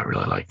like, oh, I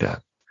really like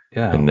that.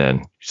 Yeah. And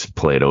then just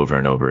play it over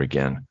and over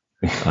again.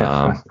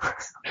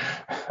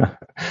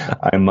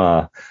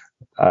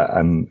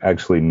 I'm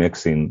actually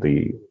mixing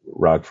the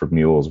Rockford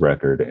Mules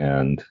record,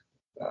 and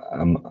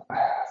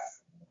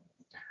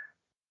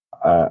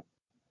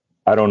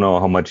I don't know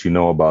how much you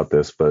know about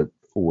this, but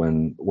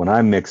when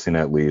I'm mixing,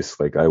 at least,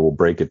 like, I will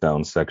break it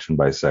down section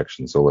by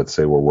section. So let's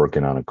say we're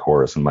working on a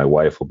chorus, and my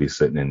wife will be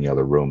sitting in the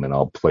other room, and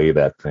I'll play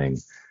that thing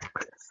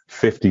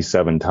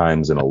 57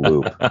 times in a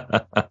loop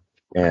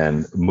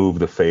and move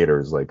the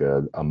faders like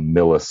a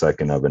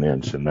millisecond of an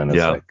inch. And then it's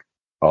like,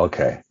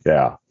 okay,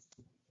 yeah.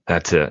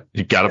 That's it.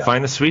 You got to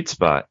find the sweet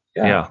spot.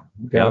 Yeah.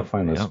 You got to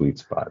find the sweet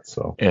spot.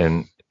 So,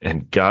 and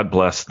God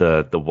bless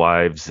the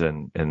wives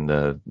and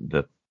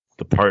the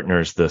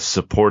partners, the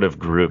supportive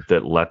group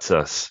that lets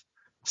us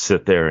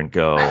sit there and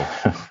go,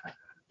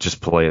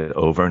 just play it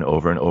over and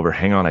over and over.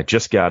 Hang on, I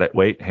just got it.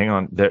 Wait, hang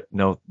on.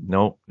 No,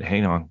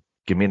 hang on.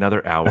 Give me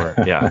another hour.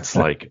 Yeah, it's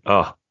like,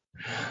 oh,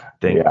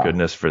 thank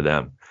goodness for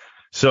them.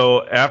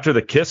 So after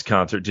the Kiss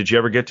concert, did you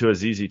ever get to a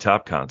ZZ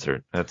Top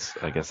concert? I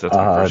guess that's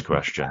my first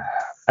question.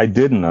 I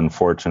didn't,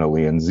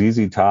 unfortunately. And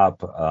ZZ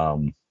Top,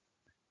 come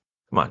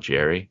on,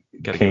 Jerry,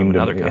 got to go to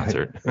another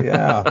concert.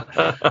 Yeah.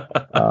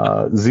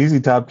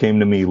 ZZ Top came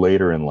to me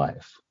later in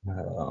life.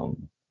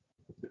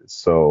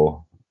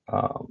 So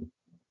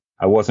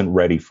I wasn't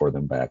ready for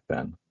them back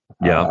then.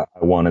 Yeah.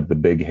 I wanted the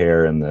big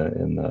hair and I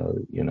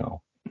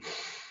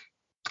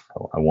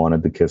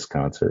wanted the Kiss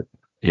concert.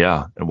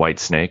 Yeah. And White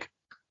Snake.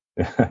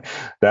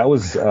 That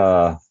was,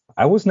 I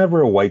was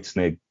never a White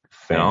Snake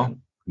fan. No?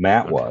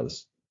 Matt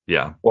was.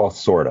 Yeah. Well,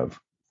 sort of.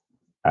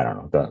 I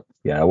don't know.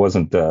 I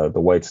wasn't, the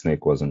White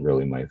Snake wasn't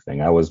really my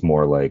thing. I was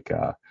more like,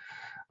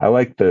 I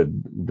like the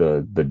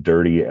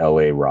dirty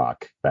LA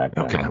rock back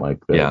then. Okay.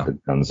 Like the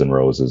Guns N'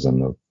 Roses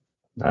and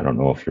I don't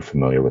know if you're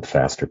familiar with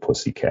Faster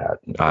Pussycat.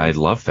 I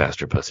love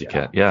Faster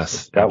Pussycat. Yeah.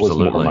 Yes. That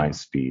absolutely. was more my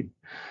speed.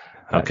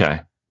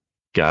 Okay.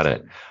 Got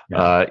it.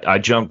 Yeah. I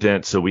jumped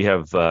in. So we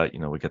have,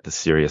 we got the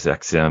Sirius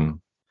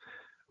XM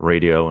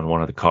radio in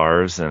one of the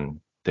cars, and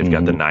they've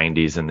got the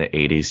 90s and the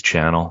 80s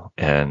channel,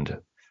 and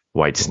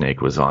White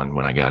Snake was on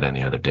when I got in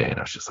the other day. And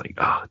I was just like,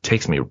 it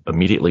takes me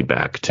immediately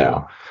back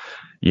to,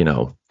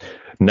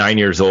 9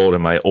 years old.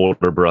 And my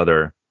older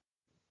brother,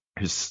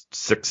 who's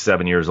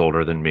 6-7 years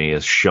older than me,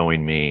 is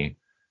showing me,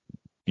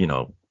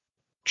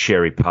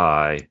 Cherry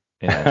Pie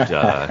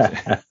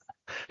and,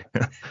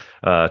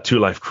 Two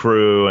Life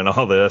Crew and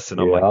all this.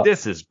 And I'm like,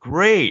 this is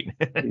great.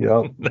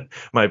 Yep.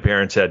 My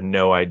parents had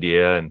no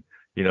idea. And,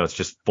 it's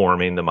just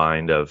forming the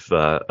mind of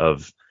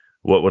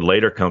what would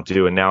later come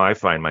to. And now I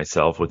find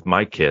myself with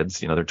my kids,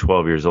 they're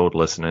 12 years old,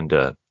 listening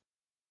to,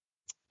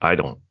 I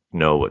don't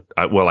know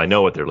I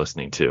know what they're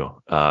listening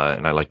to.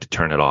 And I like to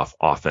turn it off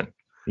often.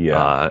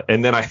 Yeah.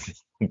 And then I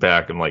think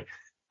back, I'm like,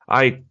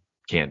 I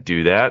can't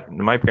do that.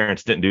 My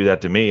parents didn't do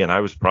that to me, and I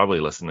was probably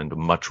listening to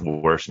much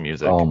worse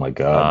music. Oh my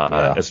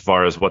God. As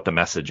far as what the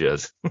message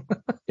is.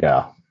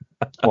 Yeah.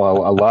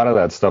 Well, a lot of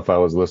that stuff I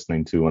was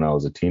listening to when I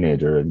was a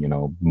teenager,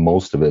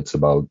 most of it's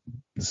about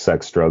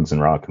sex, drugs,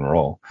 and rock and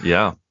roll.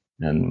 Yeah.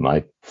 And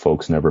my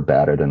folks never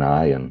batted an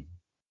eye, and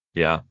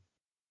yeah,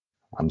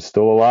 I'm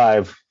still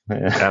alive.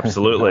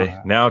 Absolutely.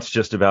 Now it's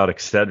just about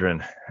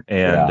Excedrin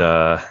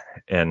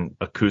and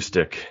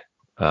acoustic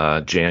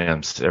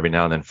jams every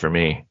now and then for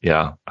me.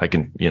 Yeah, I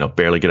can,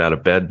 barely get out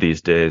of bed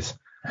these days.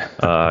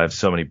 I have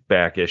so many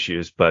back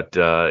issues, but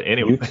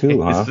anyway. You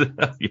too, huh?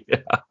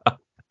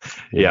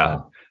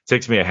 Yeah. It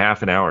takes me a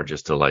half an hour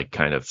just to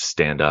kind of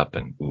stand up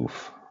and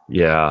oof.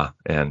 Yeah.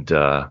 And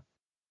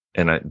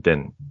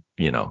then,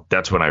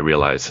 that's when I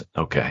realize,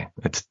 okay,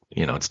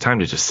 it's time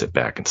to just sit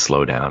back and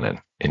slow down and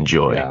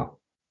enjoy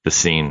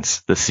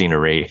the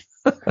scenery.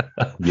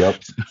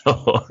 Yep.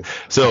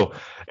 So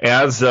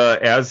as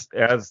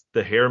the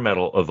hair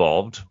metal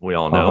evolved, we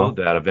all know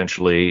that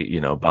eventually,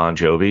 Bon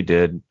Jovi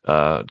did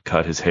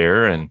cut his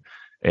hair, and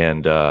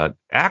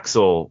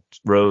Axl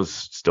Rose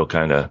still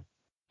kind of,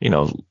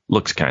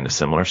 looks kind of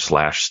similar,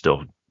 Slash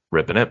still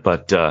ripping it.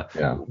 But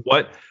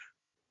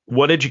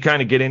what did you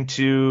kind of get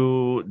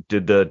into?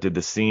 Did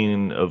the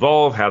scene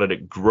evolve? How did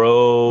it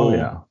grow?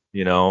 Oh,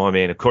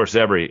 yeah. Of course,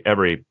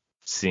 every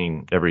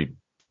scene, every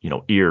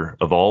ear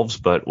evolves,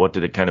 but what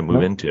did it kind of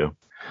move into?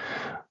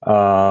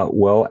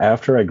 Well,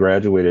 after I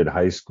graduated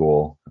high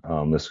school,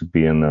 this would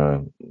be in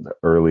the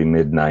early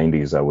mid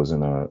 90s. I was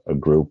in a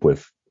group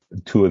with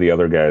two of the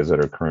other guys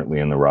that are currently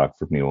in the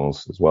Rockford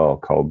Mules as well,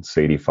 called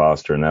Sadie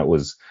Foster. And that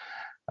was,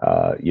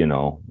 I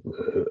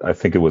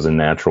think it was a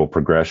natural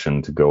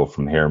progression to go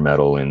from hair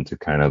metal into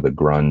kind of the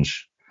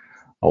grunge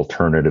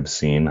alternative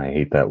scene. I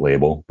hate that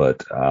label,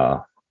 but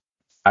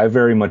I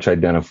very much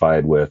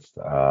identified with,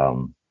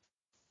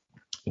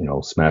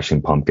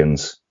 Smashing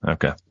Pumpkins.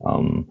 Okay.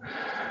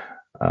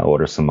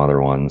 What are some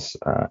other ones?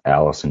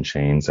 Alice in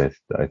Chains, I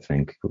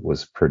think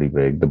was pretty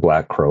big. The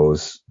Black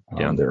Crowes,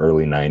 the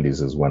early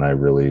 90s is when I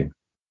really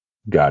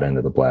got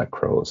into the Black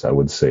Crowes. I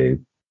would say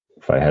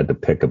if I had to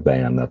pick a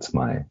band, that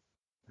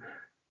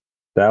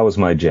was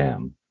my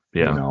jam.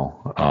 Yeah.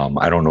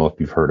 I don't know if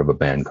you've heard of a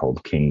band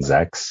called King's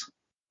X.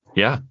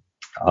 Yeah.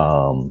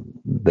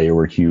 They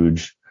were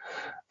huge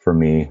for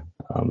me.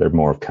 They're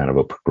more of kind of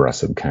a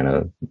progressive kind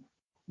of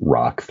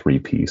rock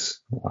three-piece,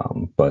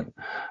 but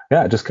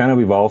yeah, it just kind of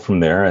evolved from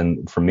there.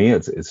 And for me,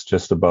 it's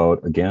just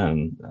about,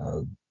 again,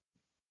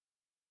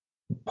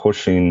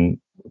 pushing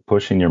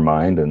your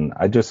mind. And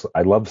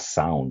I love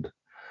sound,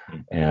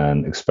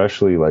 and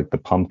especially like the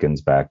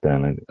Pumpkins back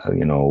then,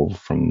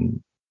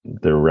 from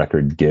their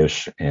record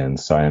Gish and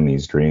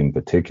Siamese Dream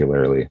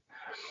particularly,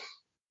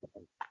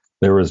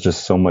 there was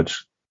just so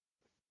much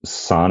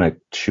sonic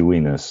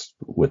chewiness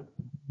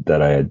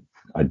that I had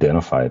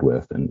identified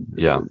with, and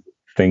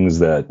things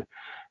that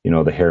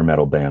the hair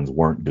metal bands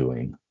weren't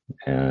doing.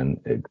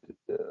 And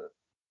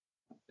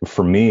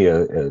for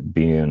me,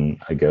 being,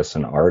 I guess,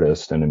 an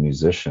artist and a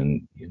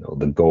musician,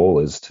 the goal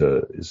is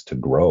to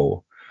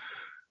grow.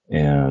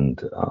 And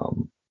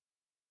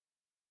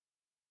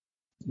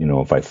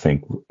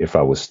if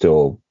I was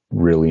still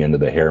really into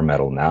the hair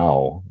metal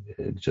now,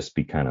 it'd just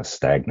be kind of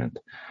stagnant.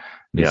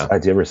 Yeah.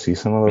 Besides, you ever see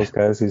some of those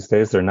guys these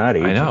days? They're not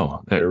aging. I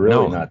know. They're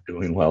really not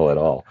doing well at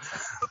all.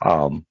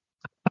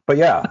 But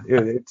yeah,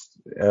 it's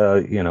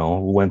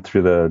went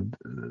through the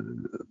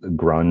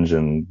grunge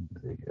and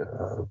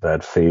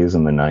that phase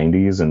in the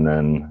 90s, and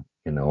then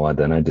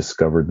I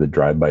discovered the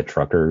Drive-By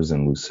Truckers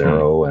and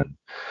Lucero, and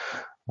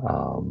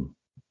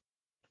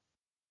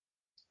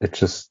it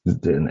just,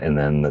 and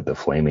then the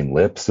Flaming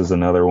Lips is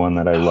another one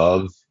that I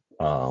love.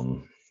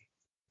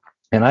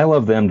 And I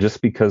love them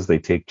just because they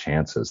take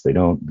chances. They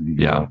don't,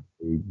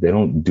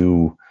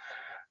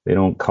 they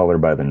don't color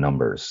by the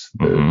numbers.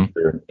 They're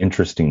an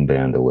interesting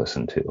band to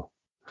listen to.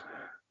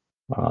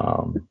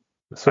 I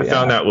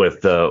found that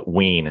with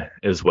Ween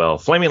as well.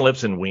 Flaming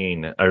Lips and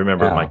Ween. I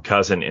remember my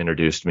cousin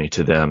introduced me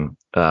to them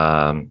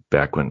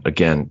back when,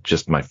 again,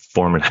 just my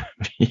formative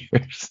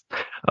years.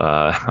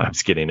 I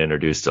was getting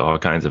introduced to all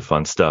kinds of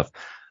fun stuff.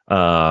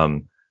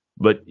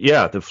 But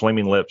yeah, the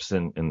Flaming Lips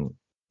and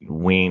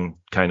Ween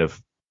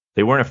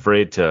they weren't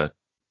afraid to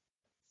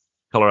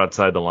color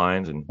outside the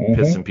lines and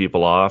piss some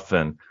people off,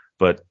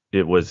 but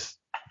it was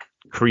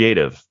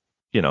creative,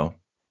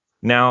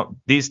 Now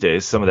these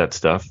days, some of that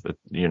stuff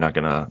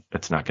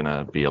it's not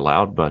gonna be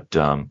allowed, but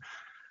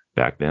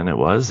back then it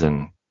was,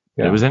 and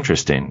it was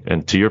interesting.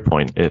 And to your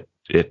point, it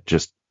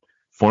just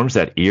forms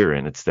that ear,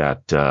 and it's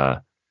that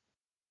that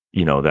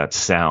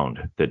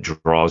sound that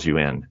draws you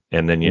in,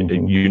 and then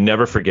you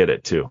never forget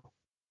it too.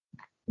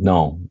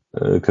 No,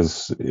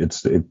 because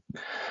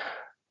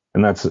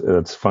and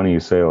that's funny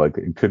you say, like,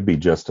 it could be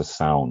just a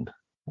sound.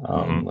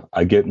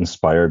 I get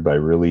inspired by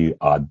really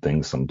odd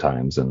things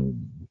sometimes,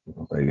 and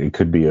like, it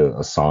could be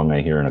a song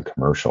I hear in a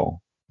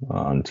commercial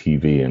on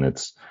TV, and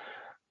it's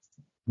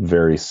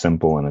very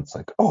simple, and it's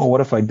like, oh,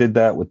 what if I did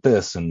that with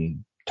this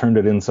and turned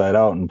it inside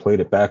out and played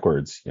it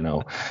backwards,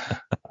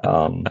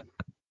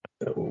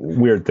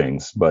 weird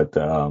things, but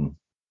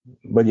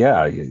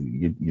yeah,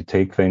 you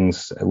take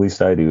things, at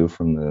least I do,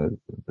 from the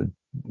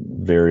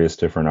various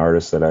different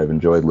artists that I've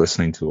enjoyed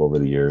listening to over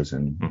the years,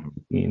 and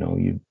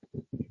you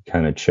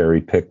kind of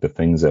cherry pick the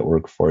things that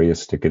work for you,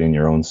 stick it in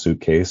your own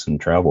suitcase, and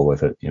travel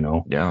with it.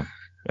 Yeah,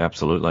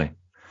 absolutely.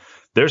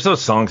 There's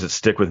those songs that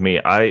stick with me.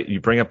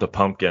 You bring up the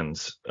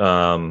Pumpkins,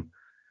 and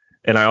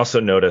I also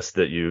noticed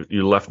that you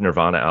left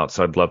Nirvana out,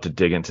 so I'd love to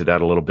dig into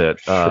that a little bit,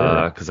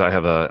 because I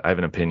have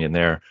an opinion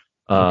there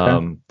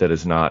that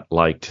is not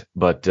liked.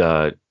 But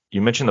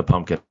you mentioned the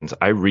Pumpkins.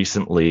 I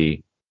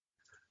recently.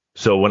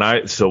 So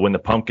when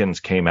the Pumpkins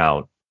came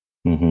out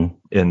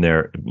in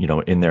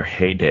their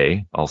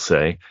heyday, I'll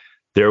say,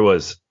 there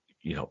was,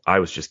 I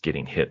was just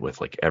getting hit with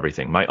like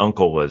everything. My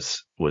uncle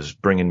was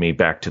bringing me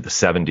back to the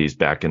 70s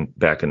back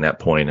in that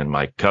point, and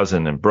my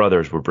cousin and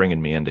brothers were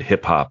bringing me into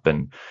hip hop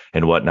and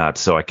whatnot.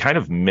 So I kind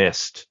of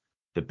missed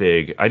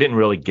I didn't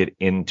really get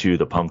into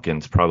the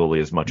Pumpkins probably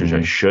as much as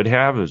I should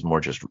have. It was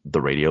more just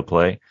the radio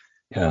play.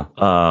 Yeah.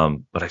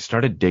 But I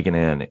started digging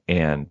in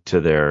and to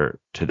their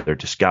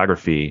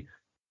discography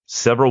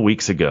several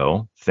weeks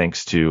ago,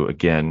 thanks to,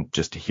 again,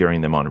 just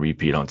hearing them on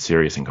repeat on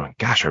Sirius and going,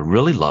 gosh, I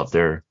really love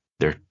their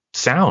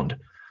sound.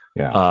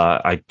 Yeah.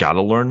 I got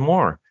to learn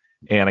more.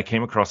 And I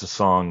came across a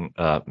song,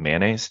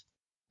 Mayonnaise.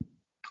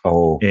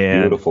 Oh,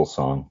 beautiful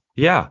song.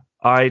 Yeah.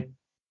 I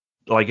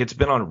like it's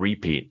been on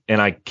repeat,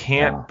 and I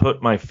can't Yeah.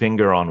 put my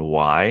finger on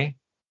why,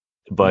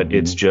 but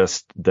it's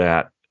just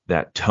that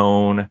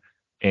tone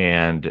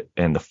and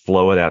the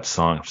flow of that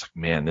song. I was like,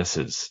 man, this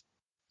is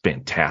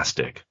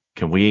fantastic.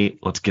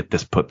 Let's get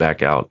this put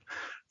back out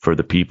for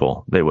the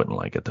people. They wouldn't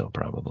like it though,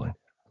 probably.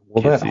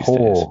 Well, Kids these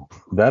days.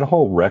 that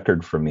whole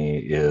record for me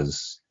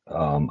is,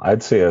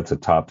 I'd say it's a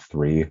top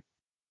three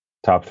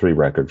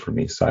record for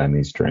me,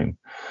 Siamese Dream.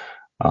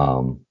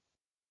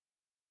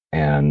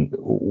 And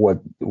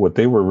what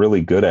they were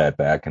really good at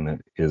back in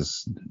it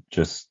is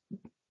just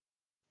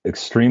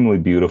extremely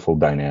beautiful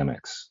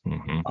dynamics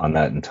on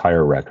that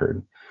entire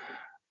record.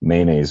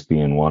 Mayonnaise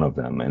being one of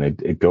them, and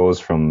it goes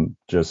from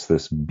just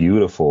this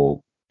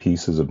beautiful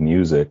pieces of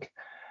music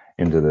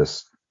into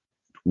this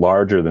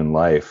larger than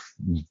life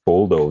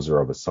bulldozer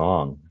of a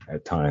song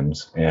at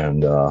times,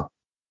 and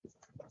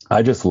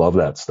I just love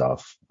that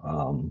stuff.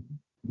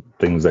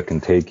 Things that can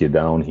take you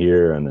down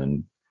here,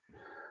 and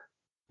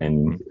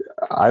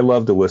I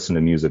love to listen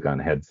to music on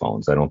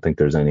headphones. I don't think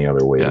there's any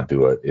other way to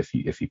do it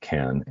if you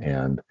can.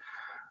 And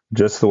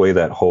just the way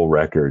that whole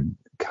record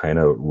kind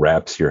of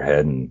wraps your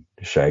head in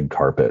shag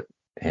carpet,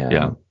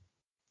 and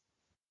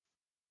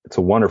it's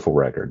a wonderful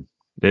record.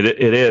 It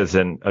is,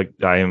 and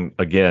I am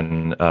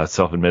again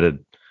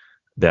self-admitted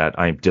that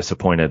I'm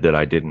disappointed that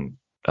I didn't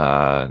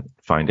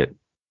find it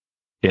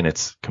in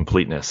its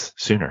completeness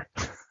sooner.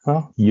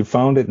 Well, you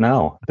found it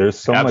now. There's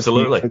so much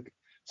music.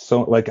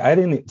 So, like, I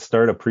didn't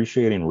start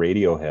appreciating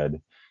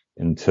Radiohead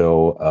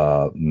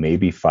until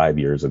maybe 5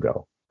 years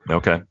ago.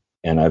 Okay.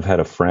 And I've had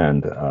a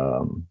friend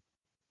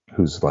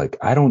who's like,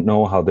 I don't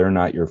know how they're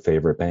not your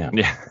favorite band.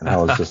 Yeah. And I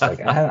was just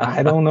like,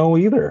 I don't know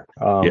either.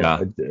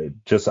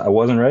 I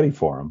wasn't ready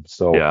for them.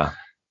 So,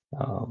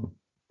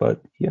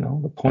 but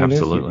the point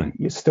is,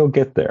 you still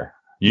get there.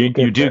 You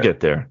do get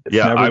there. It's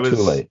never too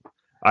late.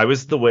 I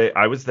was that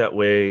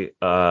way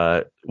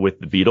with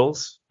the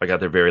Beatles. I got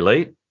there very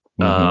late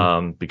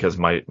because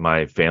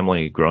my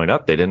family growing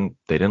up, they didn't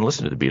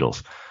listen to the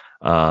Beatles,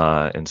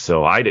 and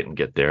so I didn't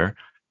get there.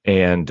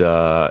 And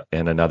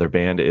another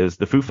band is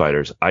the Foo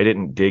Fighters. I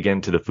didn't dig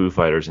into the Foo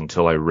Fighters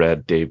until I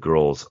read Dave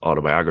Grohl's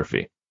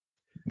autobiography.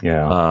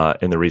 Yeah.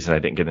 And the reason I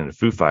didn't get into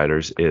Foo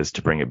Fighters is,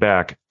 to bring it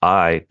back,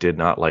 I did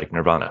not like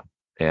Nirvana,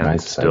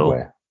 and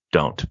still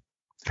don't.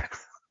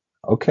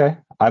 Okay.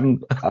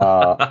 I'm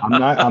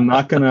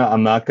not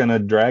gonna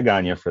drag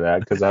on you for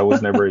that, because I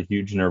was never a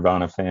huge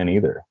Nirvana fan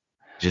either.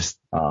 Just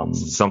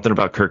something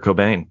about Kurt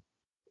Cobain.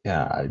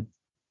 Yeah,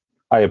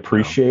 I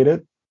appreciate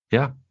it.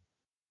 Yeah.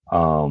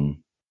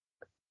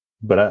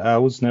 But I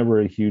was never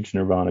a huge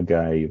Nirvana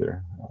guy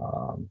either.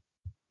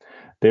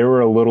 They were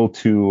a little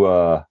too,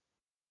 I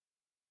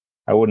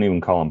wouldn't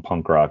even call them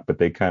punk rock, but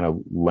they kind of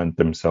lent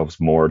themselves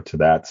more to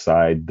that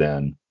side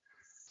than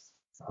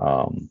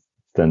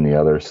the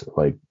others.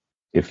 Like,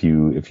 if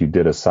you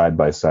did a side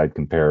by side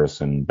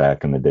comparison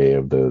back in the day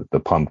of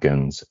the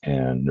Pumpkins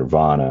and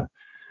Nirvana,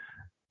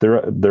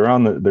 they're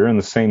in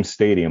the same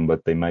stadium,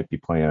 but they might be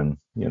playing,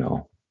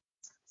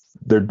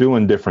 they're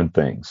doing different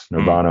things.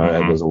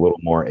 Nirvana was a little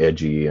more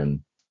edgy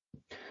and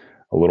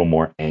a little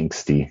more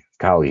angsty.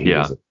 Golly, he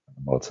was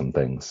about some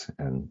things,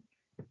 and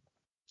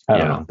I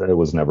don't know. That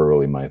was never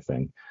really my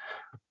thing.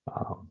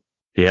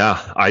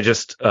 I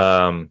just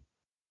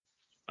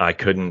I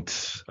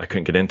couldn't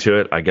get into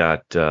it. I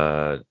got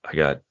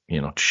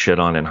shit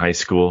on in high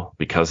school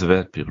because of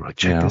it. People were like,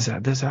 check this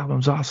out. This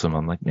album's awesome.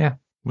 I'm like, yeah,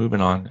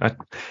 moving on. I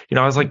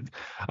was like,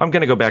 I'm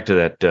going to go back to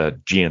that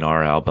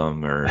GNR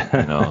album, or,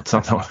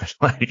 something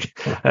like,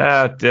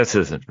 this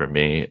isn't for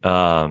me.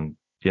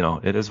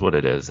 It is what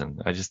it is.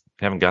 And I just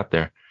haven't got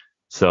there.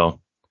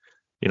 So,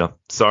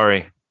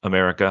 sorry,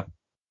 America.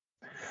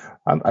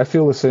 I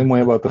feel the same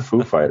way about the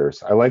Foo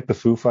Fighters. I like the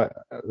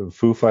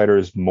Foo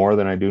Fighters more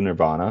than I do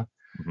Nirvana.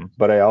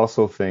 But I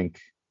also think,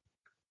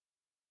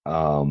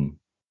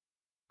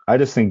 I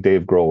just think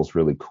Dave Grohl is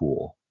really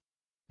cool.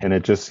 And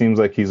it just seems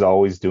like he's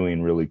always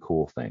doing really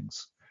cool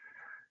things.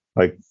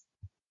 Like,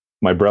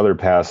 my brother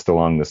passed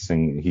along this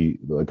thing,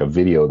 a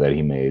video that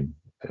he made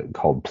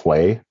called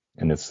Play.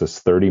 And it's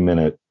this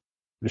 30-minute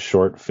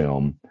short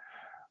film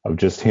of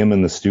just him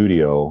in the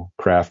studio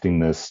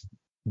crafting this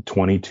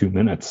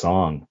 22-minute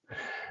song.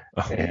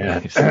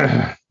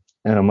 And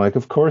I'm like,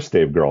 of course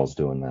Dave Grohl's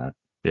doing that.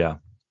 Yeah.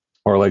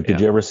 Or like, did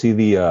you ever see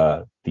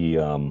the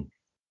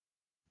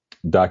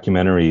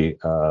documentary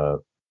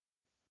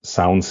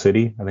Sound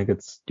City? I think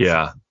it's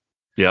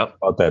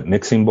about that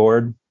mixing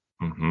board.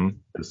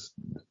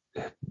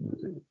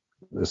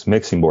 This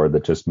mixing board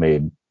that just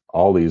made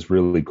all these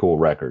really cool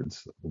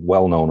records,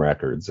 well-known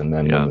records. And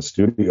then when the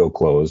studio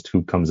closed,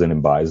 who comes in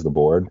and buys the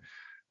board?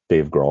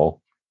 Dave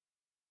Grohl.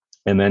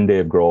 And then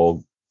Dave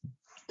Grohl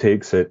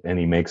takes it and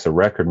he makes a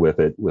record with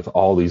it, with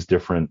all these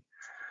different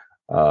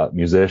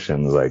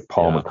musicians like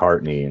Paul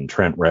McCartney and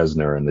Trent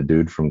Reznor and the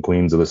dude from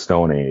Queens of the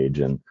Stone Age.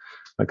 And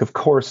like, of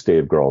course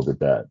Dave Grohl did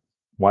that.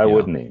 Why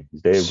wouldn't he?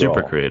 Dave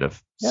Super Grohl.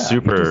 Creative. Yeah,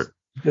 Super.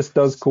 He just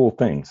does cool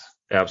things.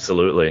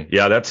 Absolutely.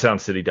 Yeah, that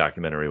Sound City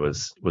documentary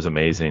was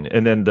amazing.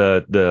 And then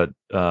the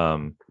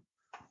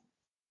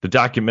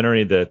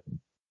documentary that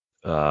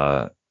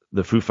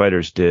the Foo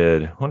Fighters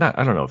did, well, not,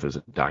 I don't know if it was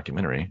a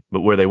documentary,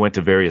 but where they went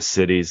to various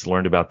cities,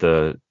 learned about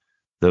the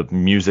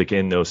music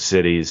in those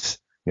cities,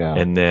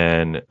 and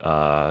then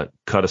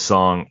cut a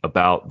song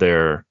about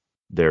their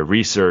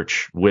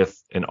research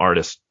with an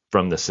artist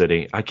from the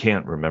city. I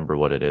can't remember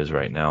what it is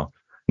right now.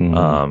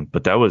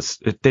 But that was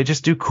they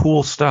just do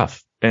cool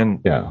stuff, and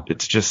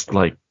it's just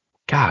like,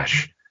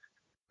 gosh,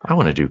 I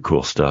want to do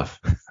cool stuff.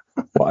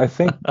 Well, I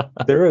think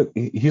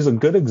he's a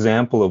good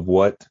example of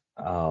what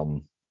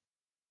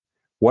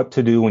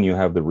to do when you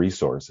have the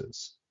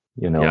resources.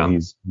 You know,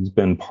 he's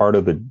been part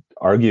of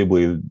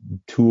arguably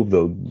two of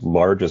the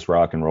largest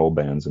rock and roll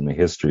bands in the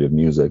history of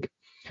music.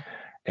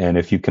 And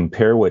if you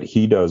compare what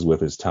he does with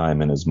his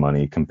time and his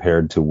money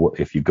compared to what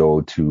if you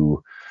go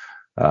to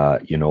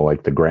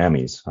like the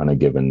Grammys on a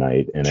given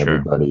night, and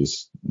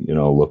everybody's,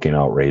 looking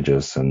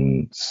outrageous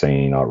and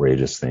saying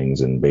outrageous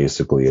things. And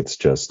basically it's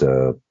just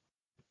don't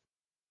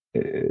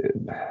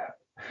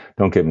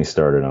get me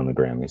started on the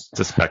Grammys. It's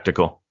a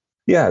spectacle.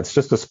 Yeah, it's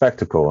just a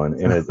spectacle. And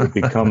it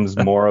becomes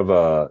more of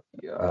a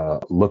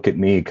look at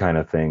me kind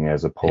of thing,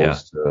 as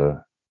opposed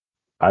to,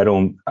 I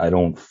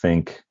don't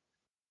think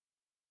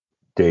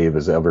Dave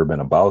has ever been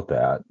about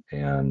that.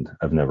 And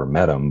I've never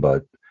met him,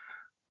 but,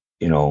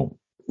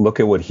 look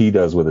at what he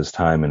does with his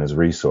time and his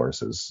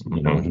resources.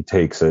 He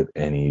takes it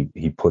and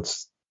he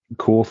puts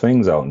cool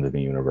things out into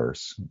the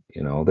universe.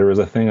 There was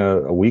a thing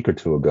a week or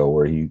two ago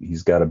where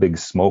he's got a big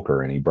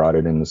smoker and he brought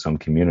it into some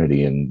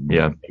community and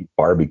made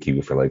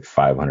barbecue for like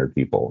 500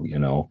 people.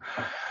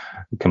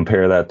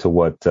 Compare that to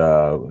what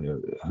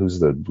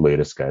who's the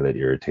latest guy that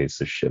irritates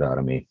the shit out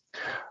of me?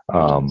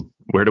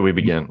 Where do we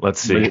begin? Let's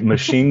see.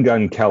 Machine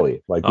Gun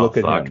Kelly. Look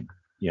at him.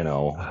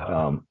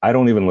 I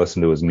don't even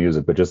listen to his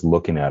music, but just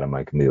looking at him,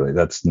 I can be like,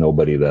 that's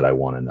nobody that I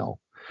want to know.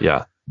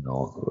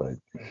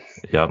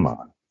 Come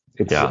on.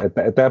 It's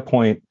at that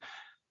point,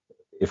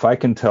 if I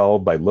can tell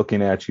by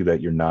looking at you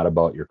that you're not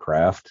about your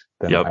craft,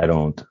 then I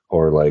don't.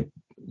 Or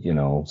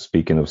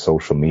speaking of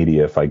social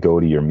media, if I go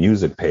to your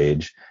music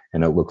page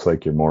and it looks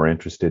like you're more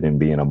interested in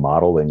being a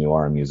model than you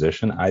are a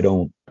musician,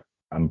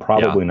 I'm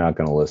probably not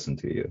going to listen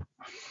to you.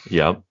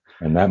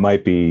 And that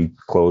might be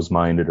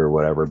closed-minded or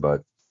whatever,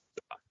 but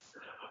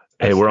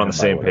hey, we're on the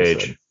same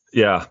page.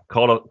 Yeah.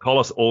 Call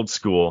us old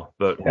school,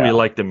 but we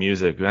like the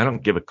music. I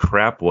don't give a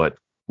crap what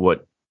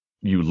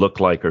you look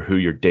like or who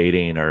you're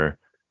dating or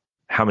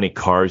how many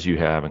cars you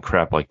have and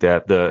crap like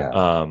that.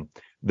 The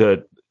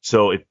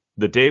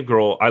Dave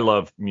Grohl, I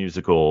love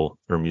musical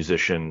or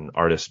musician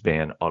artist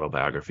band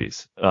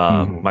autobiographies.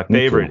 My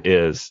favorite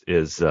is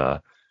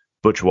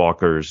Butch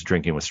Walker's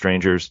Drinking with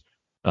Strangers.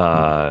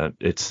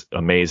 It's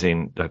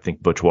amazing. I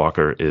think Butch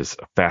Walker is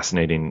a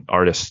fascinating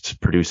artist,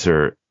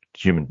 producer,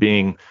 human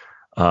being.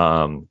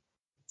 And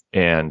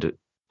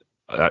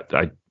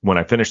I when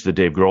I finished the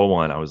Dave Grohl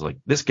one, I was like,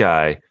 this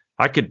guy,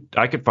 I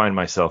could find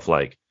myself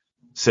like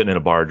sitting in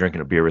a bar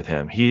drinking a beer with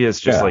him. He is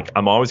just like,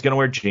 I'm always going to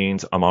wear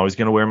jeans. I'm always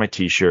going to wear my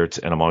t-shirts,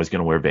 and I'm always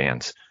going to wear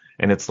Vans.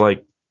 And it's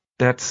like,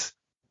 that's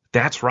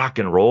rock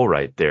and roll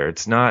right there.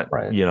 It's not,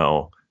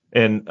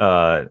 and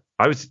I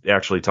was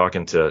actually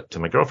talking to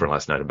my girlfriend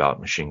last night about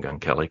Machine Gun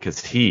Kelly,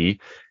 because he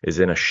is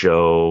in a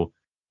show.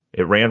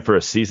 It ran for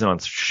a season on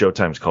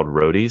Showtime. It's called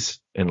Roadies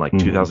in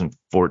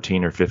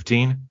 2014 or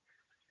 15.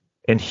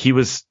 And he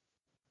was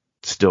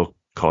still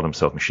called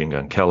himself Machine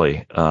Gun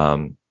Kelly.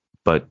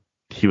 But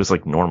he was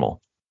like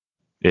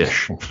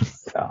normal-ish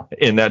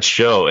in that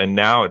show. And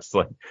now it's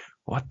like,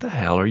 what the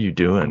hell are you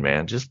doing,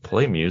 man? Just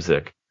play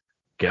music.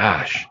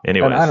 Gosh.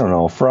 Anyway, I don't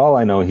know. For all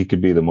I know, he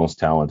could be the most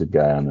talented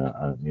guy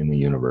in the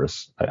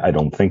universe. I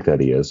don't think that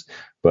he is,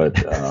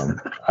 but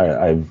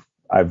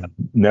I've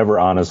never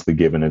honestly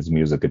given his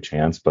music a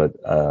chance. But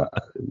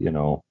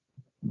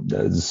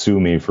sue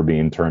me for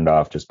being turned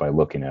off just by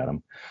looking at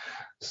him.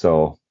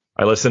 So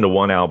I listened to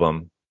one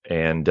album,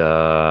 and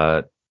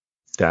when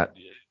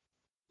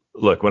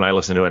I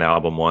listen to an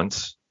album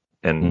once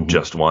and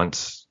just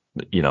once,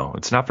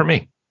 it's not for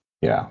me.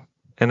 Yeah.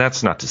 And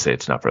that's not to say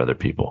it's not for other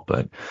people,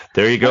 but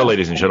there you go,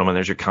 ladies and gentlemen.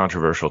 There's your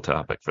controversial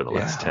topic for the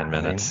last 10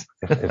 minutes.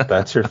 If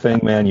that's your thing,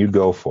 man, you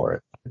go for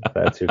it. If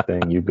that's your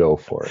thing, you go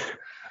for it.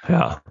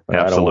 Yeah, but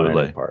absolutely. I don't want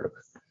any part of it.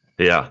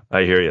 Yeah,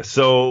 I hear you.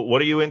 So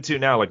what are you into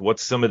now? Like,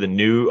 what's some of the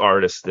new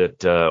artists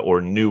that,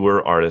 or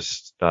newer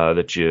artists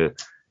that you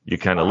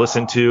kind of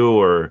listen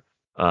to, or,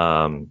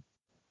 are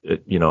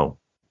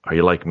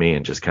you like me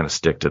and just kind of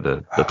stick to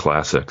the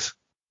classics?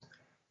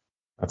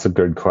 That's a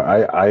good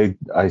question.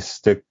 I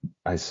stick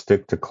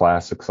to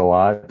classics a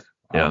lot,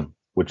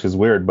 which is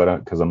weird,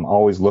 but because I'm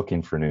always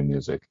looking for new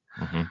music.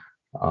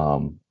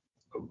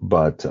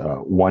 But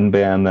one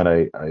band that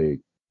I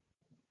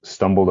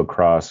stumbled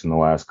across in the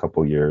last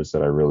couple of years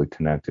that I really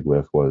connected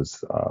with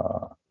was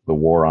the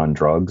War on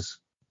Drugs,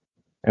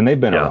 and they've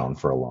been around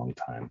for a long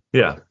time.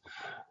 Yeah.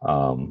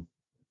 I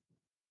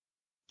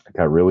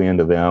got really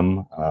into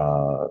them.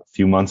 A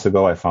few months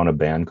ago, I found a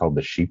band called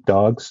the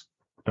Sheepdogs.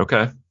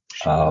 Okay.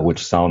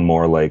 Which sound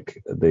more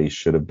like they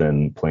should have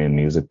been playing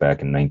music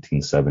back in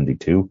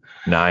 1972.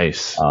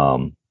 Nice.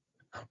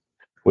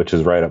 Which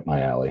is right up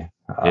my alley.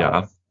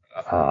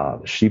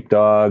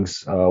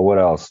 Sheepdogs. What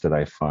else did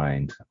I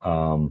find?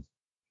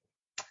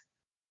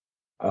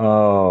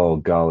 Oh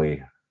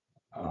golly,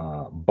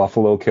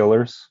 Buffalo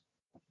Killers,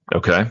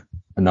 Okay.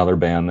 another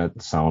band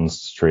that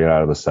sounds straight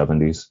out of the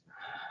 '70s.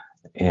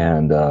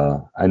 And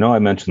I know I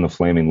mentioned the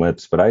Flaming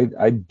Lips, but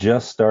I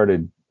just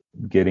started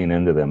getting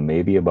into them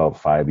maybe about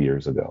 5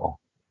 years ago.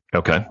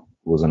 Okay.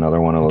 Was another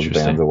one of those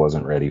Interesting. bands I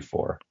wasn't ready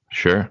for.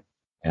 Sure.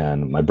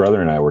 And my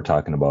brother and I were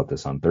talking about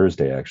this on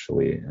Thursday,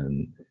 actually,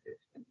 and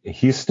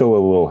he's still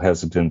a little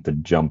hesitant to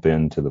jump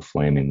into the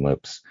Flaming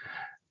Lips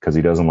because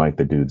he doesn't like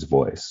the dude's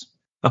voice.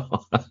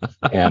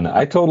 And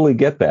I totally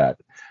get that.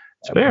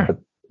 It's fair.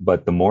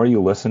 But the more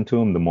you listen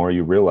to him, the more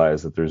you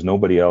realize that there's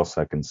nobody else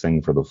that can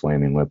sing for the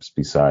Flaming Lips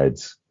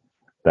besides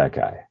that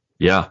guy.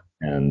 Yeah.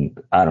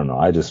 And I don't know.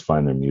 I just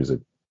find their music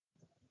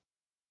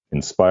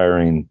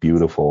inspiring,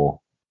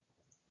 beautiful.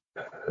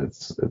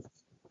 It's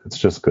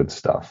just good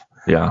stuff.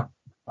 Yeah.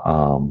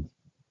 Um,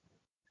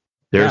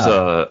 There's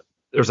a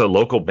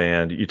local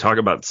band. You talk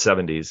about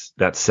 '70s,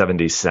 that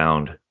 '70s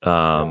sound.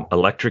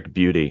 Electric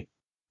Beauty.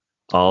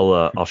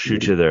 I'll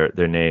shoot you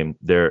their name.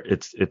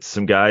 It's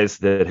some guys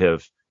that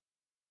have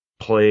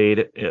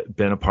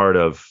been a part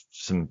of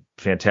some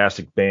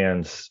fantastic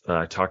bands.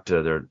 I talked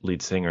to their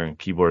lead singer and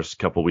keyboardist a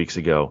couple weeks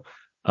ago.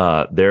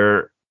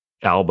 Their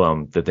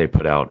album that they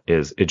put out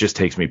it just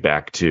takes me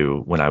back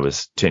to when I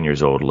was 10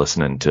 years old,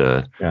 listening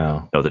to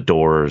the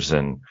Doors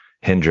and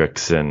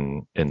Hendrix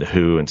and the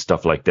Who and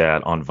stuff like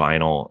that on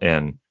vinyl.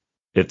 And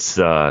it's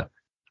I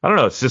don't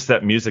know, it's just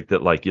that music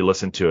that like you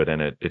listen to it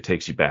and it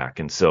takes you back.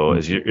 And so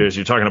as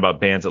you're talking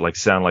about bands that like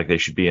sound like they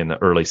should be in the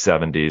early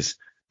 '70s,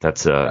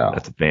 that's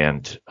a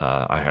band.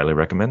 I highly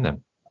recommend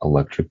them.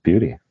 Electric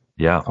Beauty.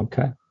 Yeah.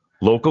 Okay.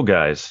 Local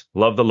guys.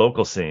 Love the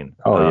local scene.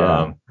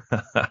 Oh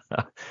yeah.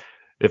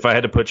 If I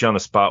had to put you on the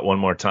spot one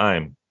more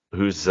time,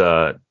 who's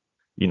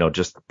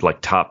just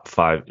like top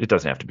 5, it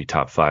doesn't have to be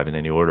top 5 in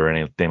any order or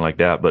anything like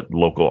that, but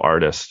local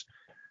artists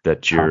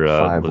that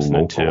you're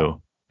listening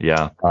to.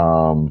 Yeah.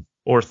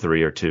 Or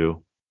 3 or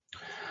 2.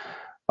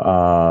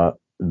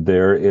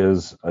 There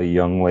is a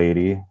young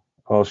lady.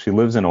 Well, she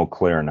lives in Eau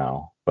Claire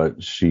now,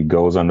 but she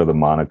goes under the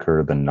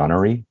moniker The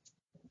Nunnery.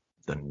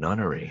 The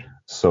Nunnery.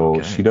 So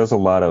Okay. she does a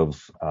lot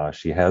of,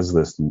 she has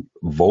this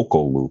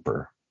vocal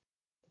looper,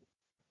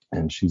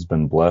 and she's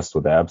been blessed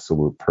with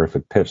absolute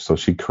perfect pitch. So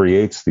she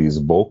creates these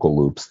vocal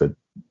loops that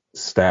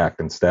stack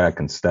and stack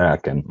and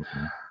stack. And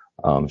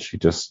she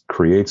just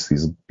creates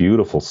these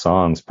beautiful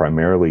songs,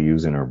 primarily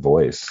using her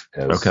voice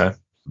as the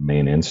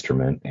main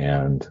instrument.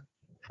 And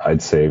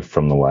I'd say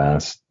from the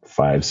last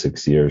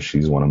 5-6 years,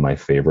 she's one of my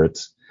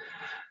favorites.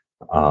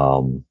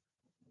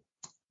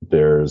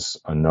 There's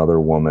another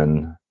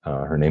woman,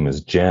 her name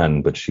is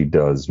Jen, but she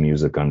does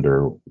music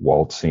under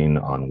Waltzing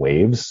on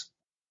Waves.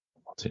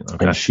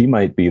 Okay. And she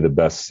might be the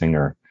best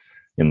singer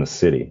in the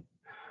city.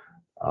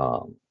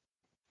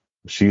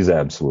 She's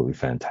absolutely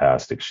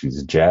fantastic.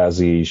 She's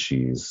jazzy,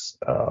 she's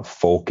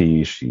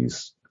folky,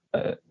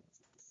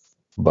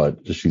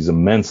 but she's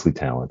immensely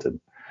talented.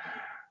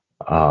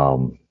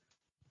 Who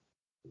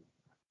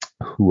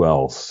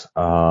else?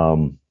 I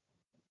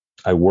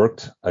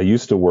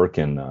used to work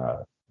in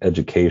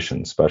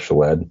education,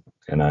 special ed,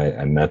 and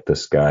I met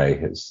this guy.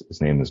 His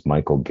name is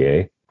Michael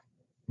Gay.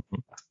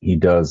 He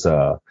does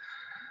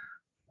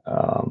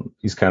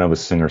he's kind of a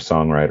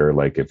singer-songwriter,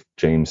 like if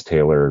James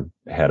Taylor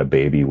had a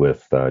baby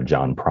with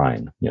John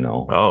Prine,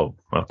 Oh,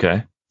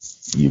 okay.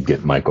 You'd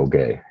get Michael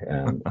Gay.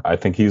 And I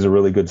think he's a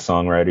really good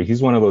songwriter.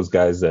 He's one of those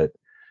guys that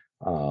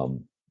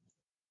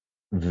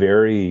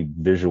very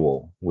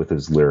visual with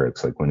his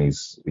lyrics. Like when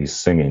he's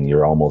singing,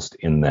 you're almost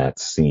in that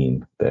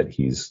scene that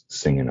he's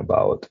singing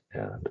about.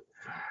 And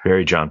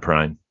very John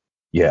Prine.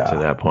 Yeah. To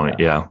that point.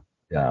 Yeah.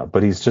 Yeah.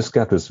 But he's just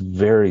got this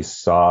very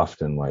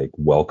soft and like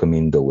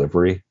welcoming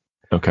delivery.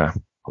 Okay.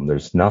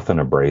 There's nothing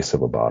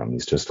abrasive about him.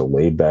 He's just a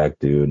laid back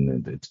dude,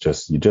 and it's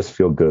just, you just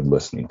feel good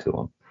listening to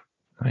him.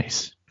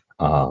 Nice.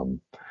 I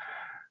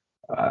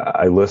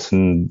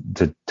listen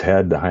to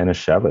Ted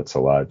Heine-Shevitz a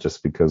lot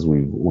just because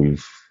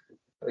we've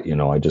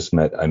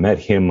I met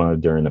him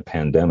during the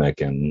pandemic,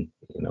 and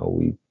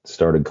we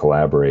started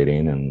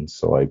collaborating, and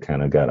so I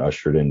kind of got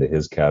ushered into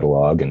his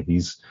catalog, and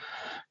he's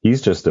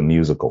just a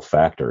musical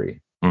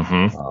factory.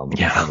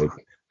 Yeah.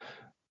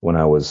 When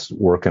I was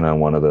working on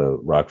one of the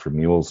Rockford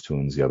Mules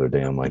tunes the other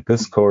day, I'm like,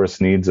 this chorus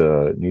needs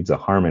a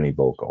harmony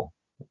vocal.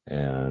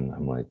 And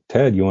I'm like,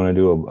 Ted, you want to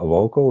do a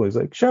vocal? He's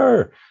like,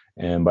 sure.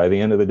 And by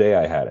the end of the day,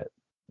 I had it.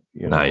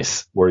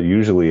 Nice. Where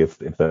usually if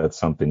that's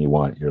something you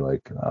want, you're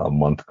like, a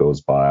month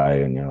goes by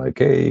and you're like,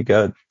 hey, you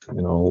got,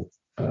 where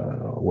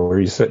are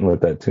you sitting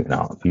with that tune?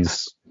 No, he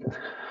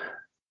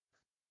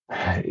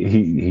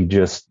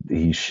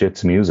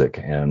shits music,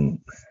 and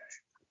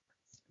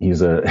he's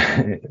those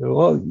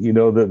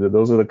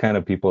are the kind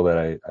of people that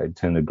I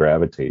tend to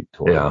gravitate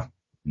toward.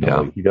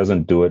 Yeah. He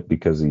doesn't do it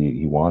because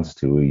he wants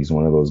to. He's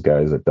one of those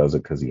guys that does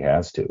it because he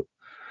has to,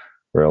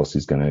 or else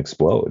he's going to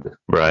explode.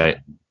 Right.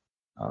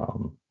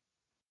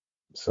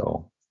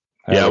 So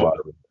I have a lot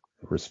of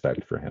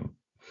respect for him.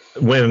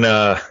 When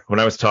I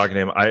was talking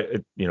to him,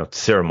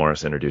 Sarah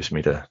Morris introduced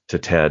me to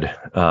Ted,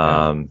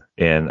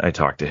 and I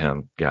talked to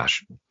him,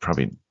 gosh,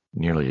 probably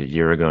nearly a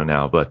year ago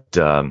now, but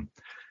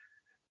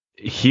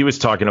he was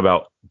talking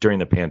about during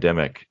the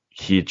pandemic,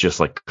 he just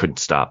like couldn't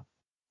stop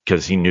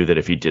because he knew that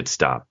if he did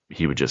stop,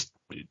 he would just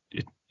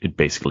it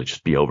basically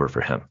just be over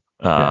for him.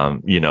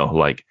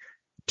 Like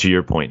to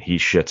your point, he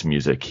shits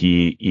music,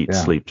 he eats,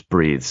 sleeps,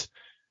 breathes,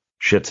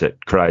 shits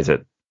it, cries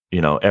it.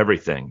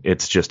 Everything.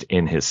 It's just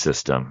in his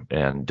system.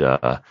 And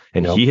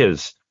he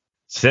has,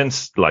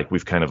 since like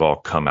we've kind of all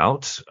come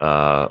out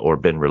or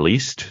been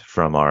released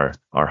from our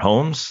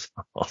homes,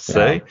 I'll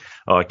say.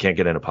 Oh, I can't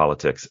get into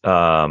politics.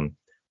 So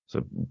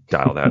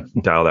dial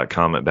that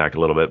comment back a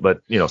little bit. But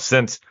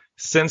since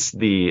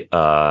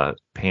the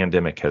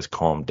pandemic has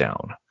calmed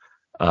down,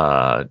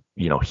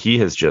 he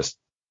has just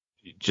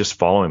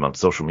follow him on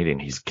social media,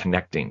 and he's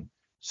connecting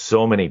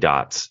so many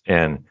dots.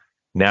 And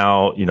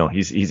now,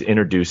 he's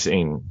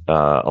introducing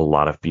a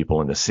lot of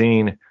people in the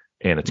scene,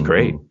 and it's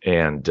great.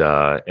 And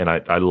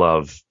I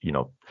love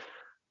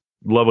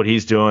what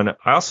he's doing.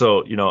 I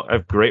also, I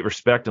have great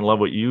respect and love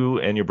what you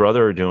and your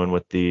brother are doing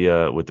with the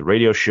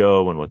radio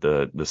show and with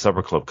the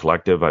Supper Club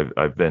Collective.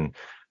 I've been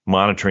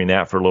monitoring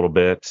that for a little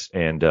bit,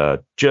 and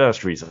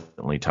just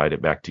recently tied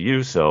it back to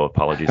you. So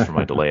apologies for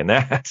my delay in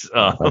that.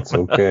 That's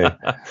okay.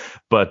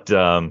 But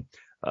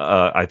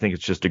I think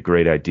it's just a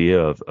great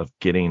idea of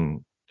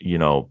getting,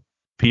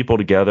 people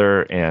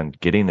together and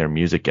getting their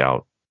music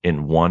out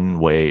in one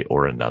way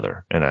or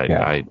another. And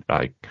I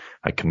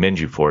commend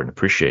you for it and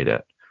appreciate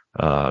it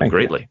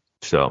greatly. You.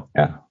 So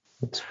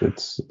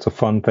it's a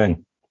fun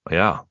thing.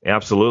 Yeah,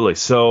 absolutely.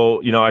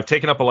 So, I've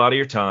taken up a lot of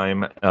your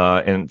time,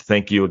 and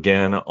thank you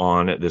again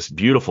on this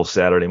beautiful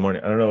Saturday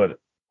morning. I don't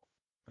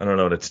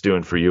know what it's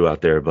doing for you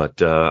out there,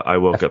 but I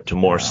woke up to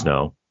more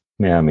snow.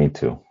 Yeah, me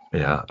too.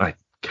 Yeah,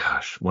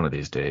 one of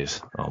these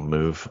days I'll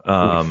move.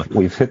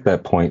 We've hit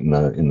that point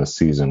in the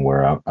season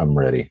where I'm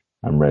ready.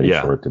 I'm ready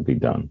for it to be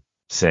done.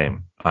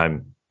 Same.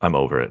 I'm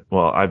over it.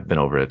 Well, I've been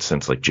over it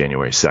since like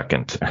January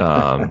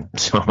 2nd.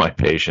 So my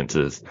patience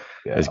is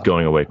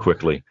going away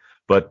quickly.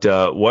 But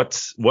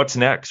what's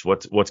next?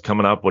 What's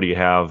coming up? What do you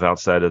have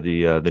outside of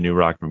the new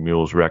Rock for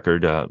Mules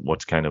record?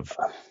 What's kind of,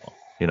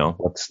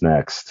 What's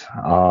next?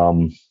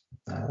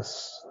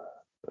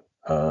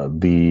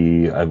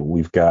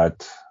 We've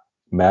got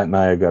Matt and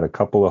I got a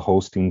couple of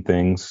hosting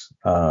things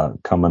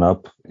coming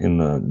up in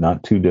the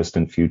not too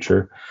distant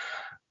future.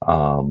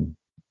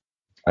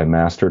 I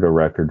mastered a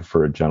record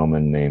for a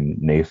gentleman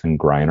named Nathan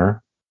Griner.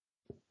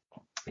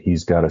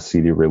 He's got a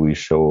CD release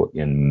show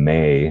in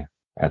May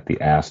at the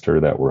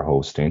Astor that we're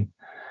hosting.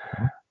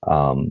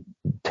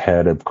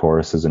 Ted, of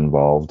course, is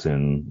involved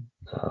in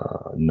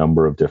a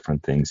number of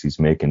different things. He's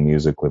making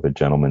music with a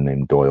gentleman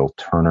named Doyle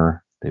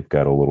Turner. They've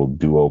got a little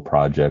duo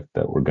project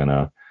that we're going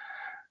to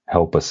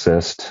help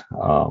assist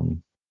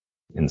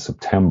in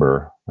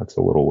September. That's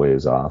a little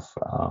ways off.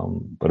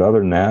 But other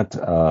than that,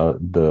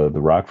 the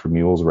Rock for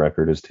Mules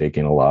record is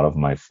taking a lot of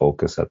my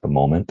focus at the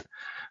moment,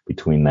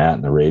 between that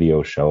and the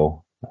radio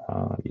show,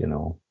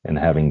 and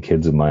having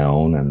kids of my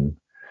own and,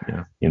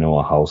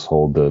 a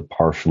household to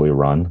partially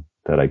run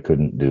that I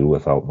couldn't do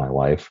without my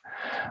wife.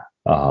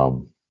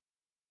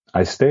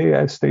 I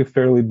stay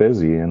fairly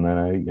busy, and then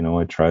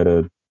I try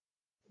to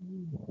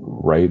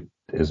write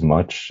as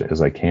much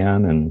as I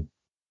can, and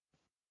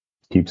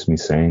keeps me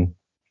sane.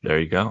 There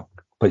you go.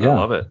 But I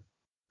love it.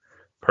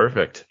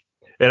 Perfect.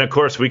 And of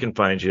course, we can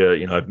find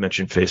you. I've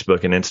mentioned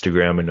Facebook and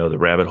Instagram. I know the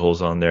rabbit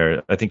hole's on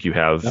there. I think you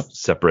have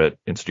separate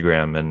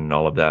Instagram and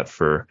all of that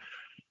for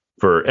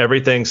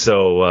everything.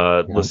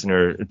 So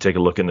listener, take a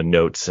look in the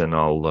notes, and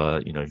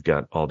I'll you've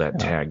got all that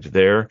tagged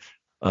there.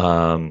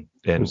 And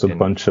there's a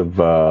bunch of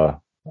our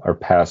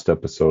past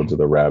episodes of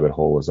the rabbit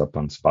hole is up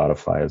on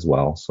Spotify as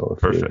well. So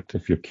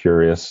if you're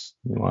curious,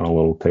 you want a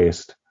little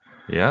taste,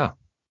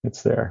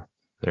 it's there.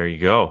 There you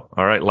go.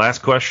 All right.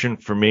 Last question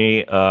for me,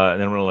 and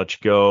then I'm going to let you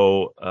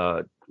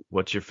go.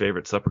 What's your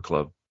favorite supper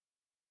club?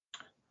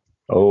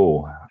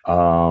 My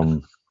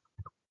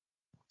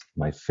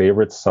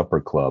favorite supper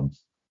club.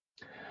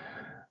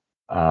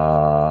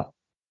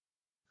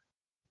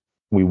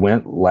 We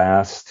went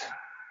last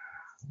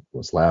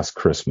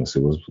Christmas.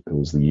 It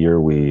was the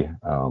year we're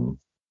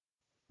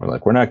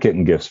like, we're not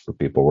getting gifts for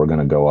people. We're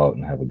going to go out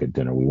and have a good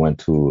dinner. We went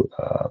to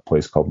a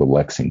place called the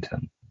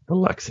Lexington. The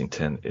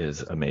Lexington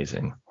is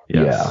amazing.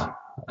 Yes.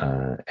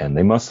 Yeah. And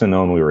they must have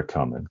known we were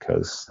coming,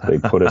 because they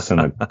put us in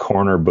a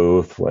corner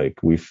booth. Like,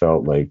 we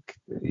felt like,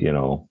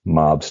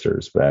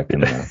 mobsters back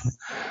in the,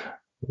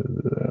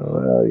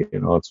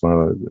 it's one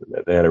of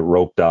they had it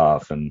roped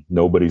off, and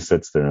nobody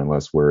sits there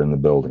unless we're in the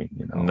building,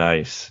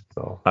 Nice.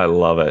 So, I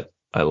love it.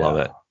 I love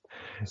it.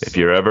 If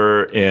you're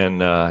ever in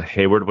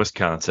Hayward,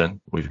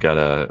 Wisconsin, we've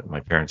got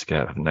my parents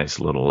got a nice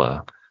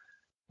little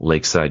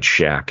lakeside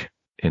shack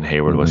in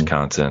Hayward,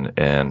 Wisconsin.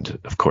 And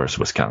of course,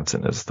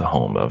 Wisconsin is the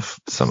home of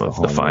some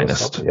of the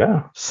finest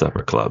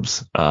supper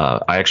clubs.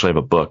 I actually have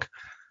a book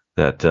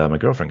that my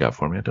girlfriend got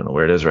for me. I don't know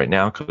where it is right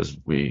now, because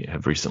we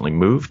have recently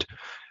moved.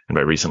 and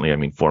by recently I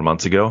mean 4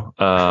 months ago.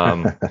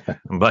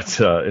 But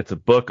it's a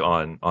book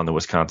on the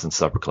Wisconsin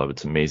Supper Club.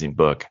 It's an amazing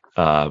book.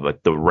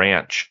 But the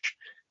ranch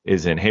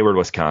is in Hayward,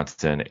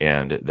 Wisconsin,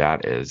 and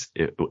that is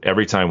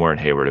every time we're in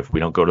Hayward, if we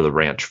don't go to the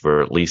ranch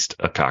for at least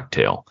a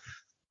cocktail,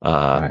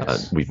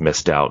 nice. We've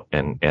missed out,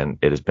 and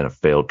it has been a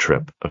failed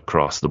trip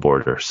across the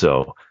border.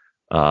 So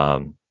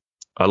I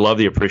love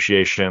the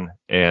appreciation,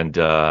 and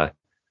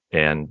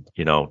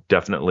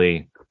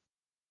definitely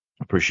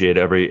appreciate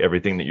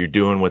everything that you're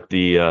doing with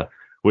the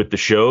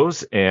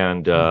shows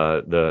and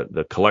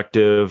the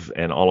collective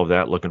and all of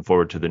that. Looking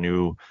forward to the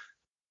new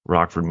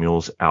Rockford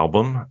Mules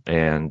album,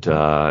 and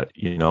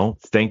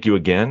thank you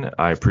again.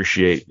 I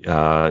appreciate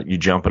you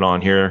jumping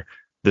on here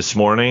this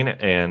morning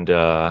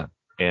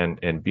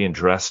and being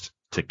dressed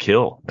to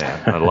kill,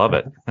 man. I love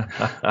it.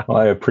 Well,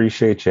 I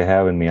appreciate you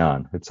having me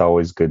on. It's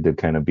always good to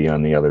kind of be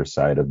on the other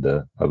side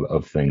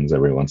of things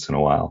every once in a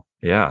while.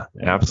 Yeah,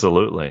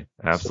 absolutely.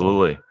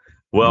 So,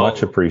 well,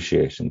 much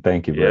appreciation.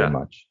 Thank you very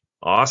much.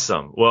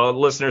 Awesome. Well,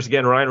 listeners,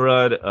 again, Ryan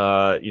Rudd,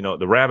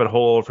 the Rabbit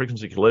Hole,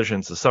 Frequency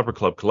Collisions, the Supper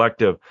Club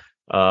Collective,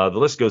 the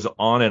list goes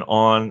on and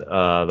on.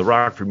 The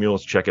Rockford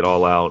Mules, check it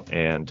all out.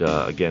 And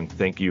again,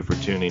 thank you for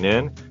tuning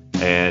in,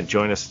 and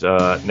join us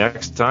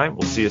next time.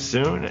 We'll see you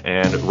soon.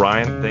 And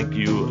Ryan, thank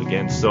you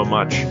again so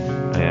much.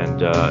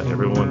 And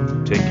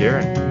everyone, take care.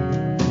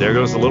 And there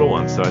goes the little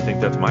one. So I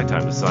think that's my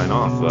time to sign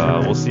off.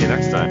 We'll see you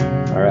next time.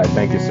 All right.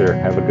 Thank you, sir.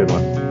 Have a good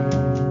one.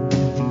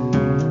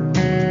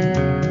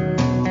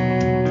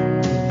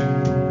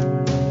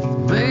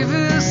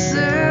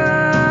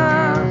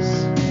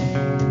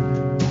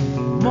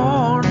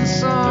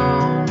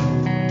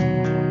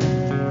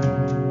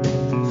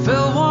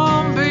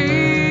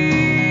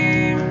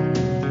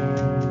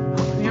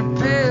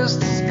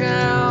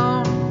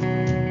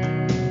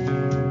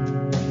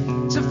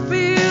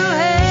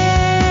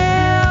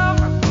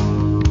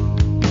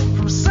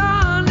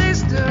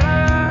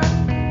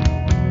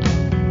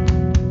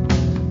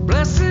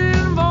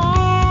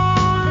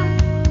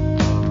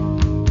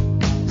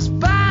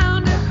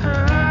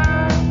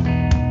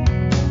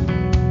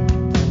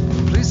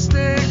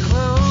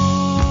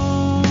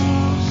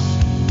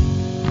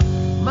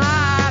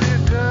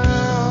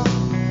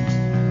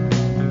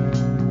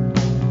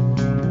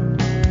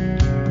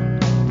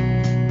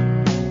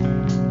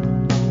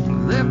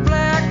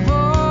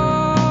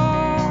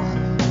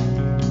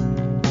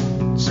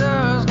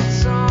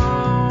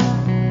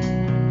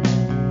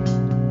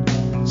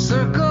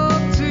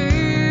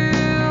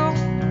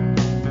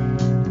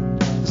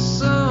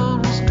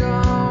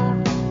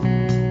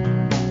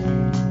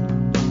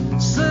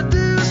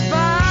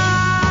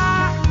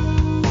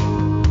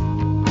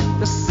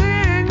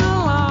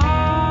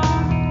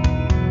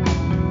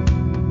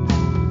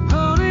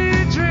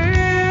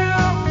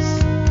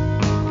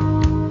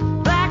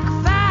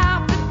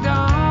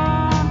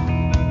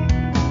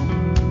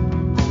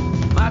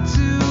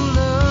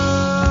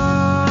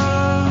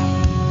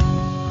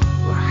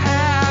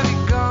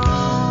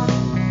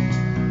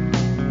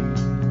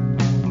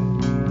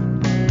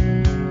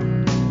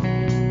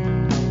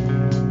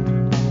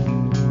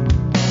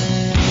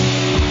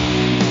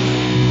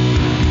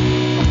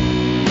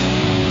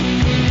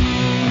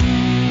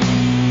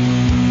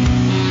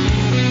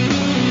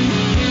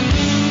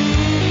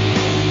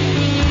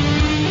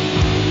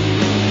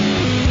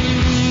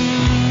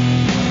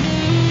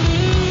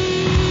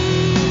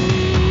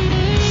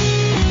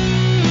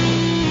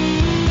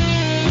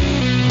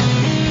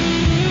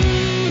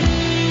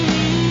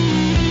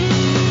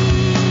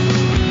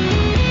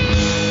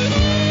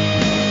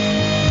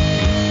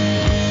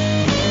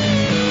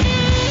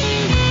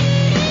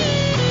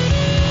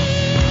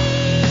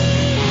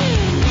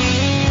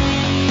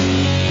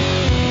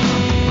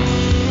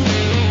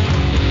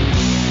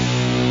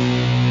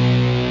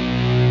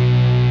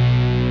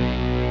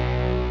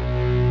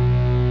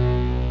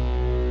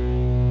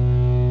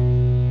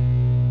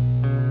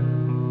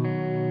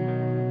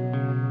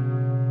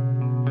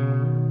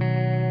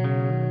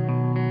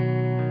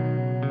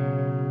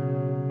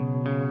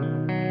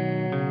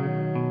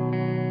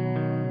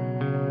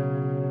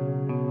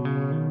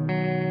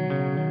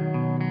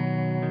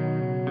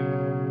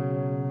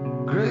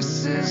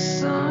 Grace's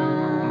sun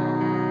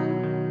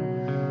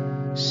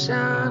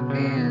shine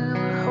in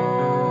the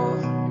hole.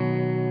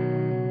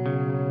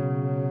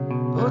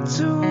 Oh,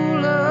 to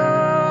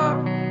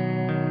love,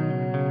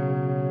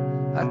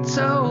 I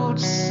told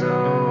you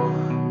so.